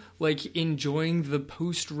while like enjoying the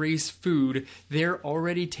post-race food, they're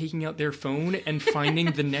already taking out their phone and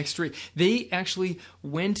finding the next race. actually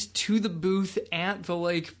went to the booth at the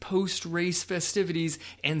like post-race festivities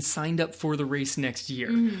and signed up for the race next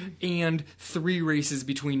year. And 3 races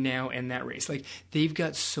between now and that race. Like, they've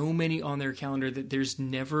got so many on their calendar that there's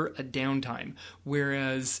never a downtime.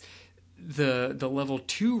 Whereas the level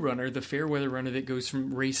 2 runner, the fair weather runner that goes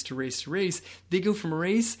from race to race to race, they go from a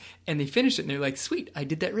race and they finish it and they're like, sweet, I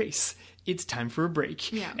did that race. It's time for a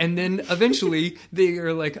break. Yeah. And then eventually they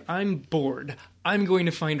are like, I'm bored. I'm going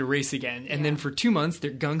to find a race again. And then for 2 months,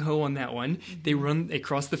 they're gung-ho on that one. They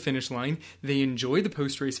cross the finish line. They enjoy the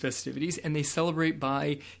post-race festivities and they celebrate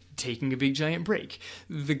by taking a big giant break.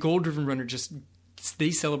 The goal-driven runner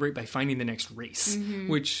they celebrate by finding the next race,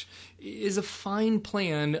 which is a fine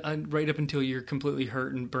plan right up until you're completely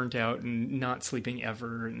hurt and burnt out and not sleeping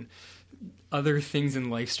ever and other things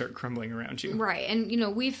in life start crumbling around you. Right.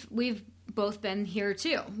 And, we've both been here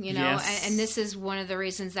too, Yes. and this is one of the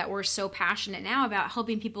reasons that we're so passionate now about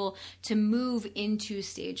helping people to move into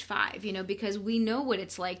stage 5, because we know what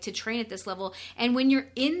it's like to train at this level. And when you're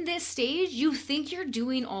in this stage, you think you're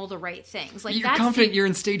doing all the right things. Like, You're confident you're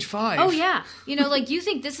in stage 5. Oh yeah. Like, you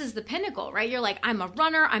think this is the pinnacle, right? You're like, I'm a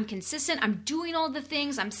runner, I'm consistent, I'm doing all the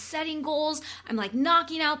things, I'm setting goals, I'm like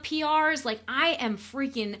knocking out PRs, like I am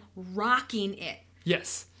freaking rocking it.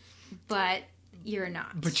 Yes. But you're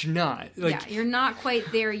not. But you're not. Like, you're not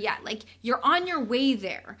quite there yet. Like, you're on your way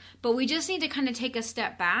there, but we just need to kind of take a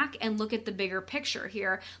step back and look at the bigger picture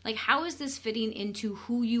here. Like, how is this fitting into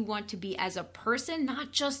who you want to be as a person,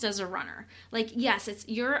 not just as a runner? Like, yes, it's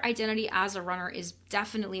your identity as a runner is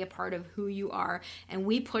definitely a part of who you are, and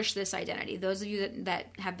we push this identity. Those of you that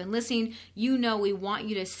have been listening, we want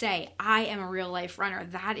you to say, I am a real life runner.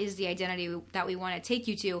 That is the identity that we want to take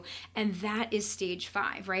you to, and that is stage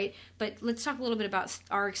 5, right? But let's talk a little bit about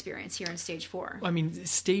our experience here in stage 4. I mean,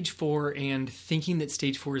 stage 4 and thinking that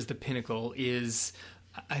stage 4 is the pinnacle is,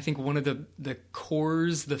 I think, one of the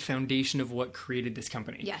cores, the foundation of what created this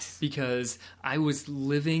company. Yes. Because I was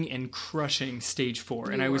living and crushing stage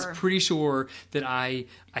 4, and I was were. pretty sure that I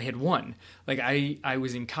had won. Like, I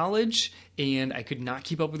was in college, and I could not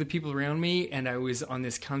keep up with the people around me, and I was on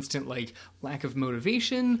this constant, like, lack of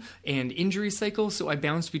motivation and injury cycle, so I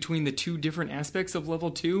bounced between the 2 different aspects of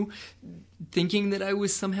level 2, thinking that I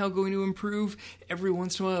was somehow going to improve. Every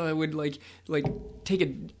once in a while, I would, like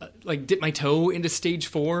dip my toe into stage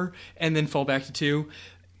 4, and then fall back to 2.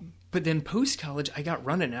 But then post-college, I got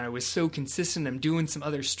running, and I was so consistent. I'm doing some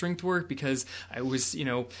other strength work because I was,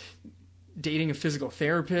 dating a physical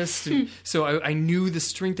therapist. And so I knew the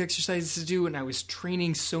strength exercises to do, and I was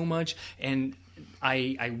training so much, and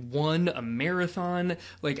I won a marathon.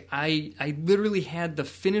 Like, I literally had the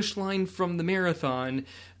finish line from the marathon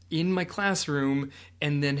in my classroom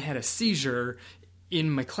and then had a seizure in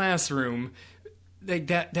my classroom. Like,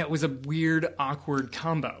 that was a weird, awkward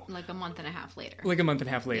combo. Like a month and a half later.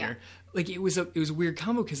 Yeah. Like, it was a weird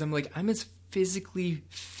combo because I'm like, I'm as physically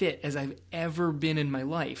fit as I've ever been in my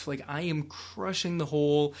life. Like, I am crushing the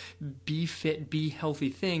whole be fit, be healthy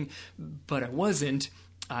thing, but I wasn't.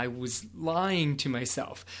 I was lying to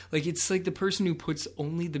myself. Like, it's like the person who puts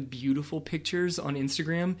only the beautiful pictures on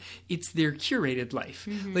Instagram. It's their curated life.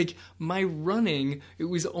 Like, my running, it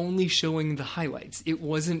was only showing the highlights. It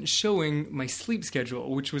wasn't showing my sleep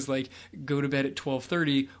schedule, which was like, go to bed at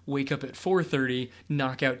 12:30, wake up at 4:30,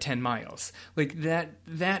 knock out 10 miles. Like,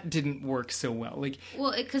 that didn't work so well. Like,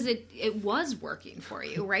 well, because it was working for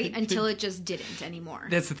you, right? Until it just didn't anymore.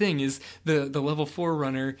 That's the thing, is the level 4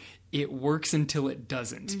 runner, it works until it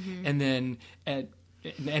doesn't. And then,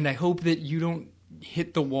 and I hope that you don't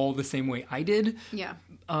hit the wall the same way I did. Yeah.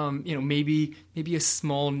 Maybe a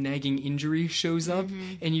small nagging injury shows up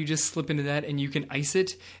and you just slip into that and you can ice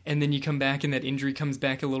it, and then you come back and that injury comes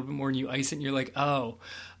back a little bit more and you ice it and you're like, oh,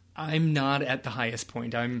 I'm not at the highest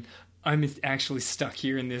point. I'm actually stuck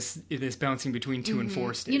here in this bouncing between 2 and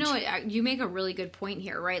 4 stage. You make a really good point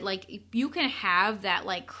here, right? Like, you can have that,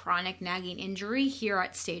 like, chronic nagging injury here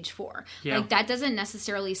at stage 4. Yeah. Like, that doesn't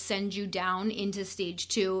necessarily send you down into stage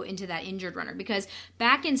 2, into that injured runner. Because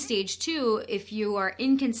back in stage 2, if you are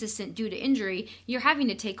inconsistent due to injury, you're having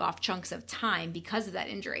to take off chunks of time because of that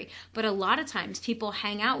injury. But a lot of times people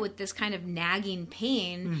hang out with this kind of nagging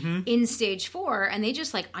pain in stage 4, and they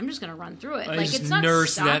just, like, I'm just going to run through it. I like, just it's not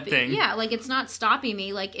nurse stopping. that thing. Yeah, like, it's not stopping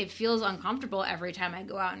me. Like, it feels uncomfortable every time I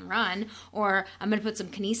go out and run, or I'm going to put some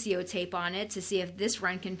kinesio tape on it to see if this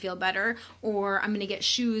run can feel better, or I'm going to get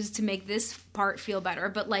shoes to make this part feel better.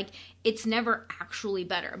 But, like, it's never actually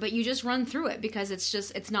better, but you just run through it because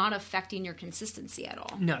it's not affecting your consistency at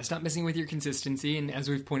all. No, it's not messing with your consistency. And as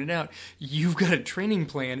we've pointed out, you've got a training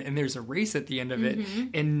plan and there's a race at the end of it,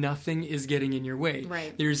 and nothing is getting in your way.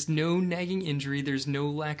 Right. There's no nagging injury. There's no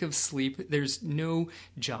lack of sleep. There's no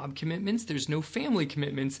job commitments. There's no family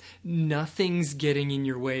commitments. Nothing's getting in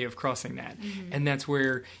your way of crossing that. And that's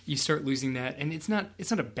where you start losing that. And it's not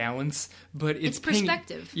a balance, but it's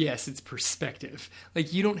perspective. Yes, it's perspective.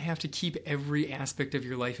 Like, you don't have to keep every aspect of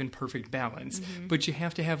your life in perfect balance, but you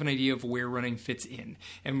have to have an idea of where running fits in.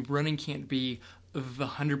 And running can't be the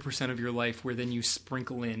 100% of your life where then you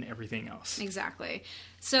sprinkle in everything else. Exactly.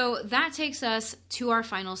 So that takes us to our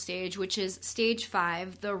final stage, which is stage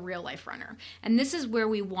 5, the real life runner. And this is where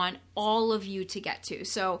we want all of you to get to.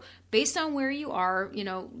 So based on where you are,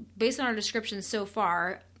 based on our descriptions so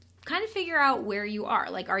far, kind of figure out where you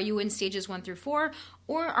are. Like, are you in stages 1 through 4,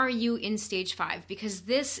 or are you in stage 5? Because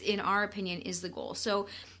this, in our opinion, is the goal. So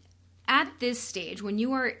at this stage, when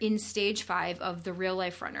you are in stage 5 of the real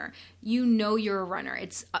life runner, you know you're a runner.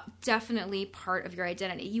 It's definitely part of your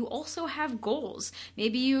identity. You also have goals.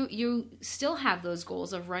 Maybe you still have those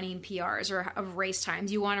goals of running PRs or of race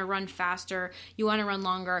times. You want to run faster. You want to run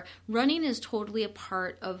longer. Running is totally a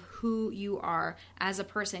part of who you are as a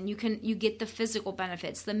person. You get the physical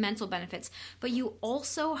benefits, the mental benefits, but you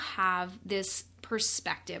also have this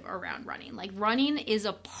perspective around running. Like, running is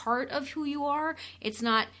a part of who you are. It's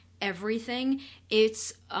not everything.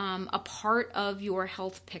 It's a part of your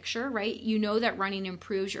health picture, right? You know that running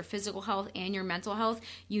improves your physical health and your mental health.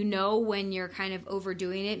 You know when you're kind of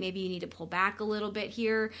overdoing it, maybe you need to pull back a little bit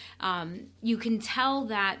here. You can tell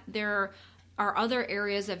that there are other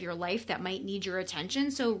areas of your life that might need your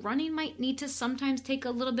attention. So running might need to sometimes take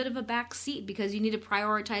a little bit of a back seat because you need to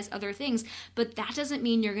prioritize other things. But that doesn't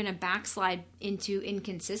mean you're going to backslide into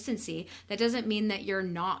inconsistency. That doesn't mean that you're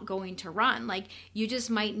not going to run. Like, you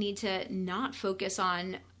just might need to not focus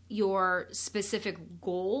on your specific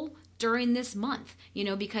goal during this month,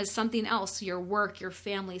 because something else, your work, your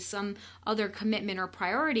family, some other commitment or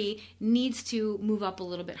priority needs to move up a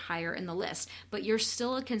little bit higher in the list. But you're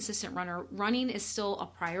still a consistent runner. Running is still a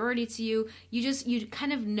priority to you. You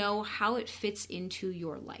kind of know how it fits into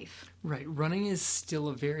your life. Right. Running is still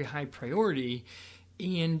a very high priority.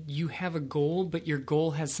 And you have a goal, but your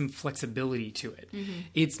goal has some flexibility to it.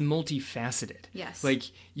 It's multifaceted. Yes. Like,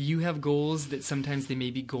 you have goals that sometimes they may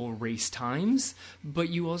be goal race times, but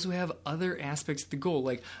you also have other aspects of the goal.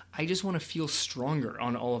 Like, I just want to feel stronger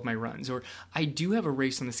on all of my runs, or I do have a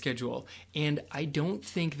race on the schedule, and I don't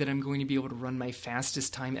think that I'm going to be able to run my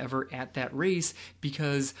fastest time ever at that race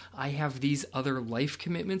because I have these other life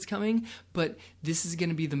commitments coming, but this is going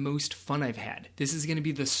to be the most fun I've had. This is going to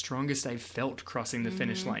be the strongest I've felt crossing the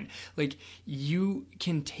finish line. Like, you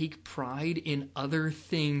can take pride in other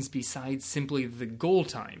things besides simply the goal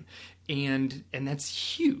time. And that's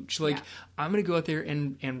huge. Like, I'm going to go out there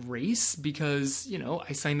and race because,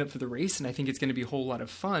 I signed up for the race and I think it's going to be a whole lot of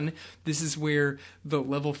fun. This is where the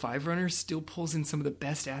level 5 runner still pulls in some of the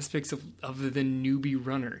best aspects of the newbie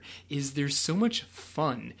runner. Is there's so much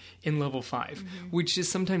fun in level 5, which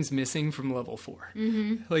is sometimes missing from level 4.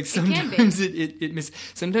 Like, sometimes it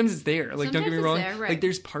sometimes it's there. Like, don't get me wrong. There, right. Like,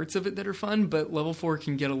 there's parts of it that are fun, but level 4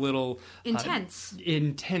 can get a little intense.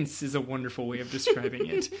 Intense is a wonderful way of describing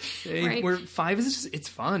it. Right. Where 5 is just, it's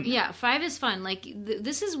fun. Yeah, 5 is fun. Like,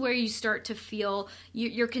 this is where you start to feel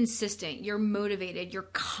you're consistent, you're motivated, you're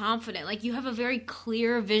confident. Like, you have a very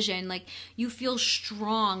clear vision. Like, you feel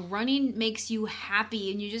strong. Running makes you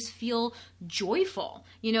happy and you just feel joyful.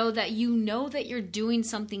 That you're doing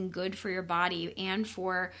something good for your body and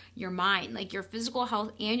for your mind. Like, your physical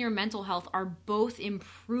health and your mental health are both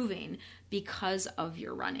improving because of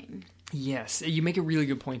your running. Yes, you make a really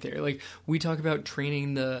good point there. Like, we talk about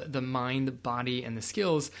training the mind, the body, and the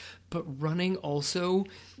skills, but running also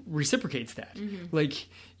reciprocates that. Like,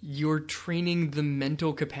 you're training the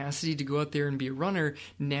mental capacity to go out there and be a runner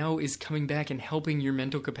now is coming back and helping your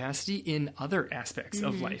mental capacity in other aspects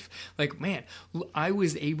of life. Like, man, I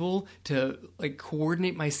was able to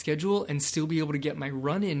coordinate my schedule and still be able to get my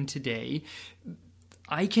run in today.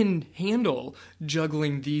 I can handle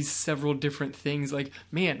juggling these several different things. Like,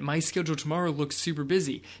 man, my schedule tomorrow looks super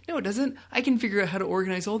busy. No, it doesn't. I can figure out how to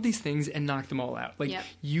organize all these things and knock them all out. Like,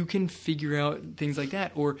 you can figure out things like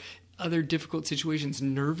that. Or other difficult situations,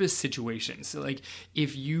 nervous situations. So, like,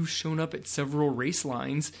 if you've shown up at several race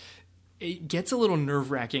lines it gets a little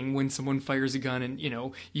nerve-wracking when someone fires a gun and,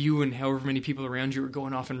 you and however many people around you are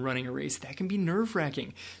going off and running a race. That can be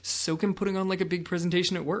nerve-wracking. So can putting on like a big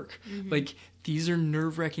presentation at work. Like, these are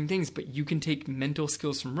nerve-wracking things, but you can take mental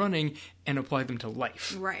skills from running and apply them to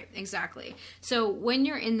life. Right, exactly. So when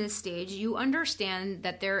you're in this stage, you understand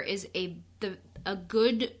that there is a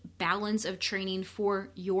good balance of training for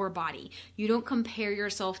your body. You don't compare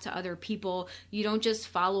yourself to other people. You don't just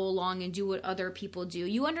follow along and do what other people do.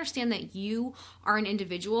 You understand that you are an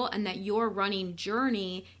individual and that your running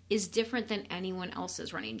journey is different than anyone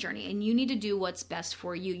else's running journey. And you need to do what's best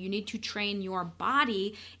for you. You need to train your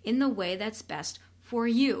body in the way that's best for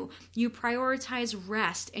you. You prioritize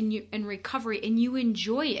rest and recovery, and you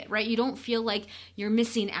enjoy it, right? You don't feel like you're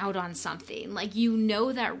missing out on something. Like, you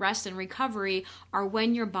know that rest and recovery are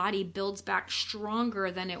when your body builds back stronger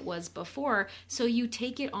than it was before, so you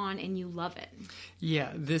take it on and you love it.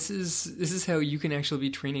 Yeah, this is how you can actually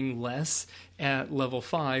be training less at level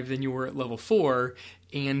 5 than you were at level 4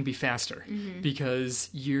 and be faster, because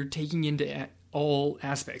you're taking into all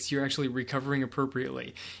aspects. You're actually recovering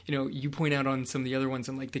appropriately. You point out on some of the other ones,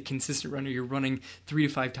 on like the consistent runner, you're running 3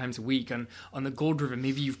 to 5 times a week. On the goal driven,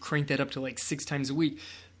 maybe you've cranked that up to like 6 times a week.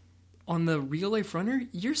 On the real life runner,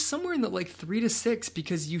 you're somewhere in the like 3 to 6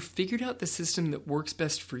 because you figured out the system that works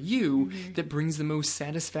best for you, that brings the most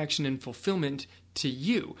satisfaction and fulfillment to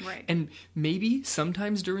you. Right. And maybe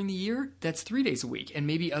sometimes during the year, that's 3 days a week. And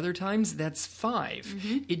maybe other times that's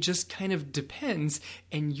 5. It just kind of depends.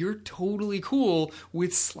 And you're totally cool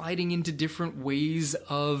with sliding into different ways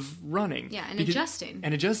of running. Yeah, and adjusting.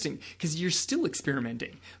 And adjusting, because you're still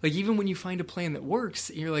experimenting. Like, even when you find a plan that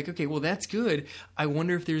works, you're like, okay, well, that's good. I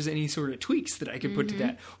wonder if there's any sort of tweaks that I could put to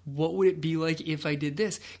that. What would it be like if I did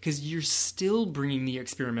this? Because you're still bringing the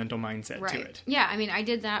experimental mindset to it. Yeah, I mean, I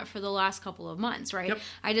did that for the last couple of months. Right? Yep.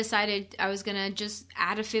 I decided I was going to just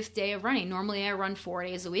add a 5th day of running. Normally I run 4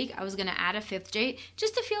 days a week. I was going to add a 5th day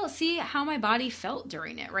just to see how my body felt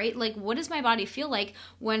during it, right? Like, what does my body feel like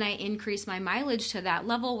when I increase my mileage to that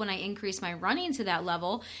level, when I increase my running to that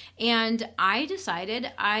level? And I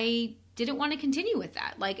decided I didn't want to continue with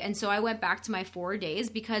that. And so I went back to my 4 days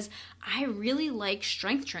because I really like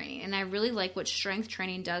strength training, and I really like what strength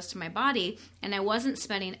training does to my body. And I wasn't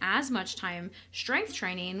spending as much time strength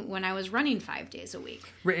training when I was running 5 days a week.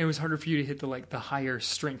 Right. And it was harder for you to hit the higher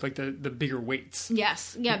strength, like the bigger weights.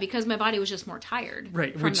 Yes. Yeah. Because my body was just more tired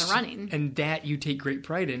from the running. And that you take great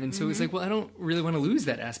pride in. And so it's like, well, I don't really want to lose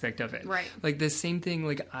that aspect of it. Right. Like the same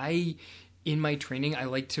thing, in my training, I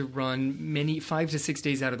like to run 5 to 6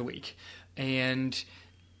 days out of the week. And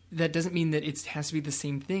that doesn't mean that it has to be the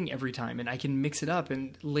same thing every time. And I can mix it up.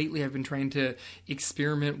 And lately I've been trying to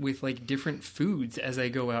experiment with like different foods as I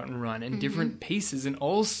go out and run, and different paces and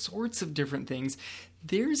all sorts of different things.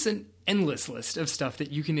 There's an endless list of stuff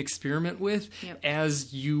that you can experiment with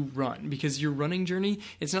as you run, because your running journey,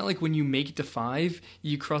 it's not like when you make it to 5,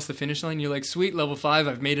 you cross the finish line, you're like, sweet, level 5,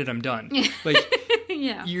 I've made it, I'm done.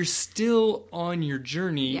 You're still on your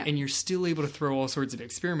journey, and you're still able to throw all sorts of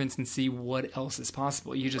experiments and see what else is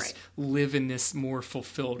possible. You just live in this more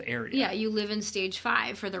fulfilled area. Yeah, you live in stage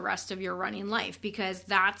 5 for the rest of your running life, because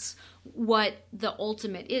that's what the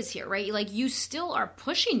ultimate is here, right? Like, you still are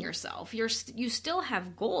pushing yourself. You still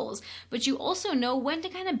have goals, but you also know when to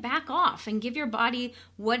kind of back off and give your body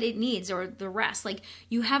what it needs, or the rest. Like,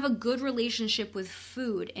 you have a good relationship with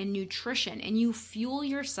food and nutrition, and you fuel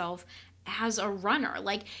yourself as a runner.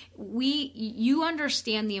 Like, you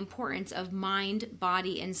understand the importance of mind,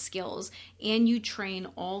 body, and skills, and you train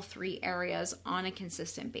all 3 areas on a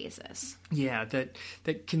consistent basis. Yeah,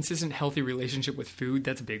 that consistent, healthy relationship with food,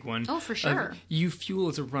 that's a big one. Oh, for sure. You fuel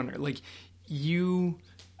as a runner. Like, you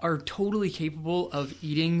are totally capable of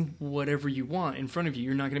eating whatever you want in front of you.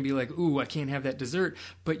 You're not going to be like, ooh, I can't have that dessert.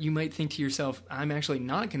 But you might think to yourself, I'm actually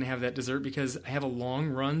not going to have that dessert because I have a long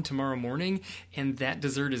run tomorrow morning, and that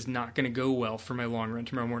dessert is not going to go well for my long run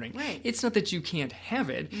tomorrow morning. Right. It's not that you can't have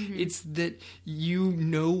it. It's that you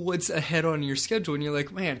know what's ahead on your schedule, and you're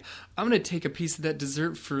like, man, I'm going to take a piece of that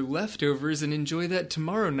dessert for leftovers and enjoy that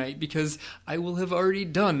tomorrow night because I will have already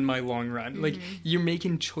done my long run. Like, you're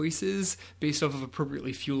making choices based off of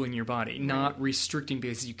appropriately fueling your body, not restricting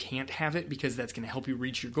because you can't have it because that's going to help you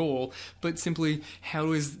reach your goal, but simply how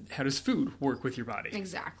does food work with your body?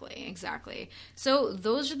 Exactly. So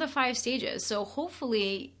those are the 5 stages. So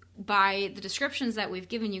hopefully by the descriptions that we've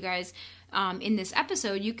given you guys in this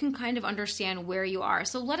episode, you can kind of understand where you are.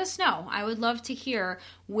 So let us know. I would love to hear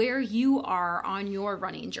where you are on your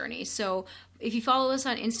running journey. So if you follow us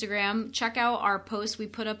on Instagram, check out our post. We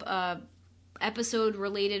put up episode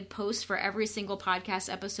related post for every single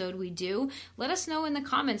podcast episode we do. Let us know in the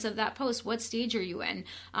comments of that post, what stage are you in?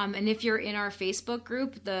 And if you're in our Facebook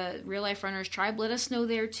group, the Real Life Runners Tribe, let us know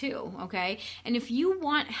there too, okay? And if you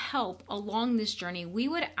want help along this journey, we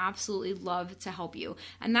would absolutely love to help you.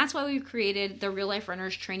 And that's why we've created the Real Life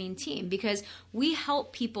Runners training team, because we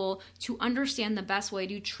help people to understand the best way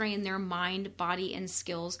to train their mind, body, and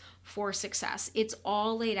skills for success. It's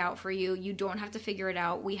all laid out for you. You don't have to figure it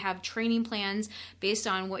out. We have training plans based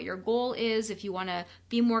on what your goal is. If you want to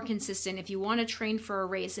be more consistent, if you want to train for a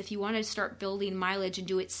race, if you want to start building mileage and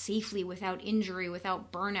do it safely without injury,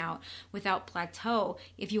 without burnout, without plateau,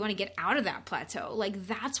 if you want to get out of that plateau, like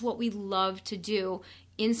that's what we love to do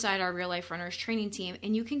inside our Real Life Runners training team,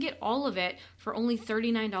 and you can get all of it for only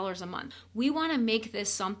 $39 a month. We want to make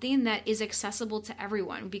this something that is accessible to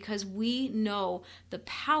everyone, because we know the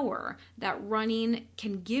power that running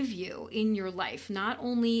can give you in your life, not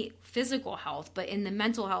only physical health, but in the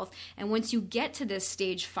mental health. And once you get to this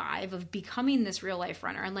stage 5 of becoming this real life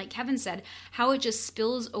runner, and like Kevin said, how it just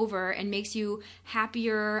spills over and makes you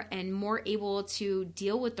happier and more able to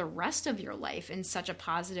deal with the rest of your life in such a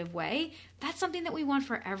positive way, that's something that we want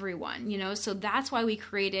for everyone, you know? So that's why we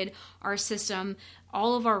created our system,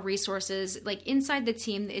 all of our resources, like inside the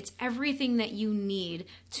team. It's everything that you need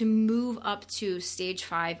to move up to stage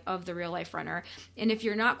 5 of the Real Life Runner. And if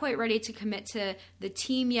you're not quite ready to commit to the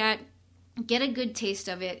team yet, get a good taste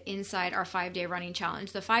of it inside our 5-day running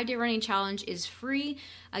challenge. The 5-day running challenge is free.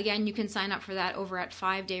 Again, you can sign up for that over at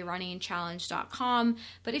 5dayrunningchallenge.com.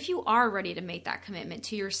 But if you are ready to make that commitment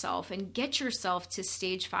to yourself and get yourself to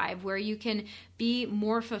stage 5, where you can be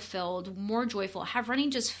more fulfilled, more joyful, have running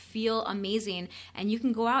just feel amazing, and you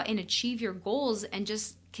can go out and achieve your goals and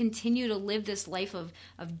just continue to live this life of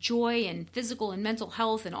joy and physical and mental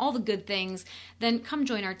health and all the good things, then come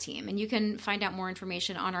join our team. And you can find out more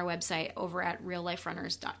information on our website over at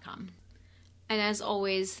realliferunners.com. And as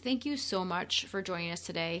always, thank you so much for joining us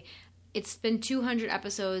today. It's been 200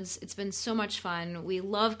 episodes. It's been so much fun. We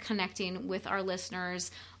love connecting with our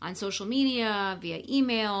listeners on social media, via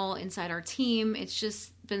email, inside our team. It's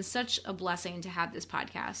just been such a blessing to have this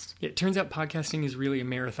podcast. It turns out podcasting is really a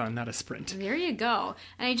marathon, not a sprint. There you go.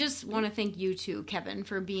 And I just want to thank you too, Kevin,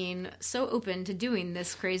 for being so open to doing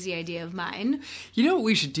this crazy idea of mine. You know what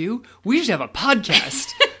we should do? We should have a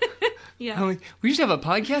podcast. Yeah. We should have a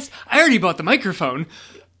podcast? I already bought the microphone.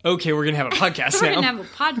 Okay, we're going to have a podcast now. We're going to have a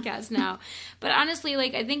podcast now. But honestly,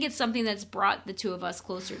 like, I think it's something that's brought the two of us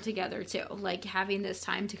closer together too. Like having this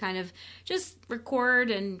time to kind of just record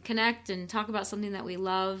and connect and talk about something that we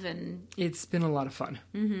love. And it's been a lot of fun.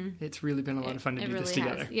 Mm-hmm. It's really been a lot of fun to do this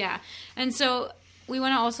together. Has. Yeah. And so we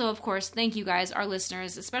want to also, of course, thank you guys, our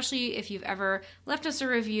listeners, especially if you've ever left us a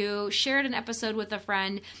review, shared an episode with a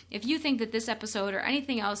friend. If you think that this episode or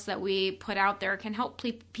anything else that we put out there can help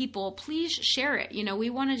people, please share it. You know, we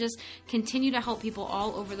want to just continue to help people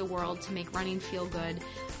all over the world to make running feel good,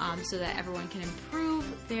 so that everyone can improve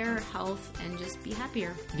their health and just be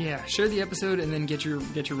happier. Yeah, share the episode and then get your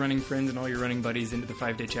running friends and all your running buddies into the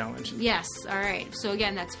 5-day challenge. Yes, all right. So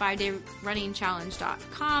again, that's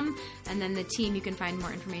 5dayrunningchallenge.com, and then the team, you can find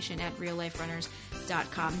more information at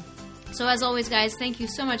realliferunners.com. So as always, guys, thank you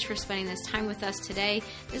so much for spending this time with us today.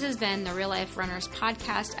 This has been the Real Life Runners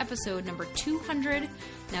Podcast, episode number 200.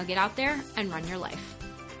 Now get out there and run your life.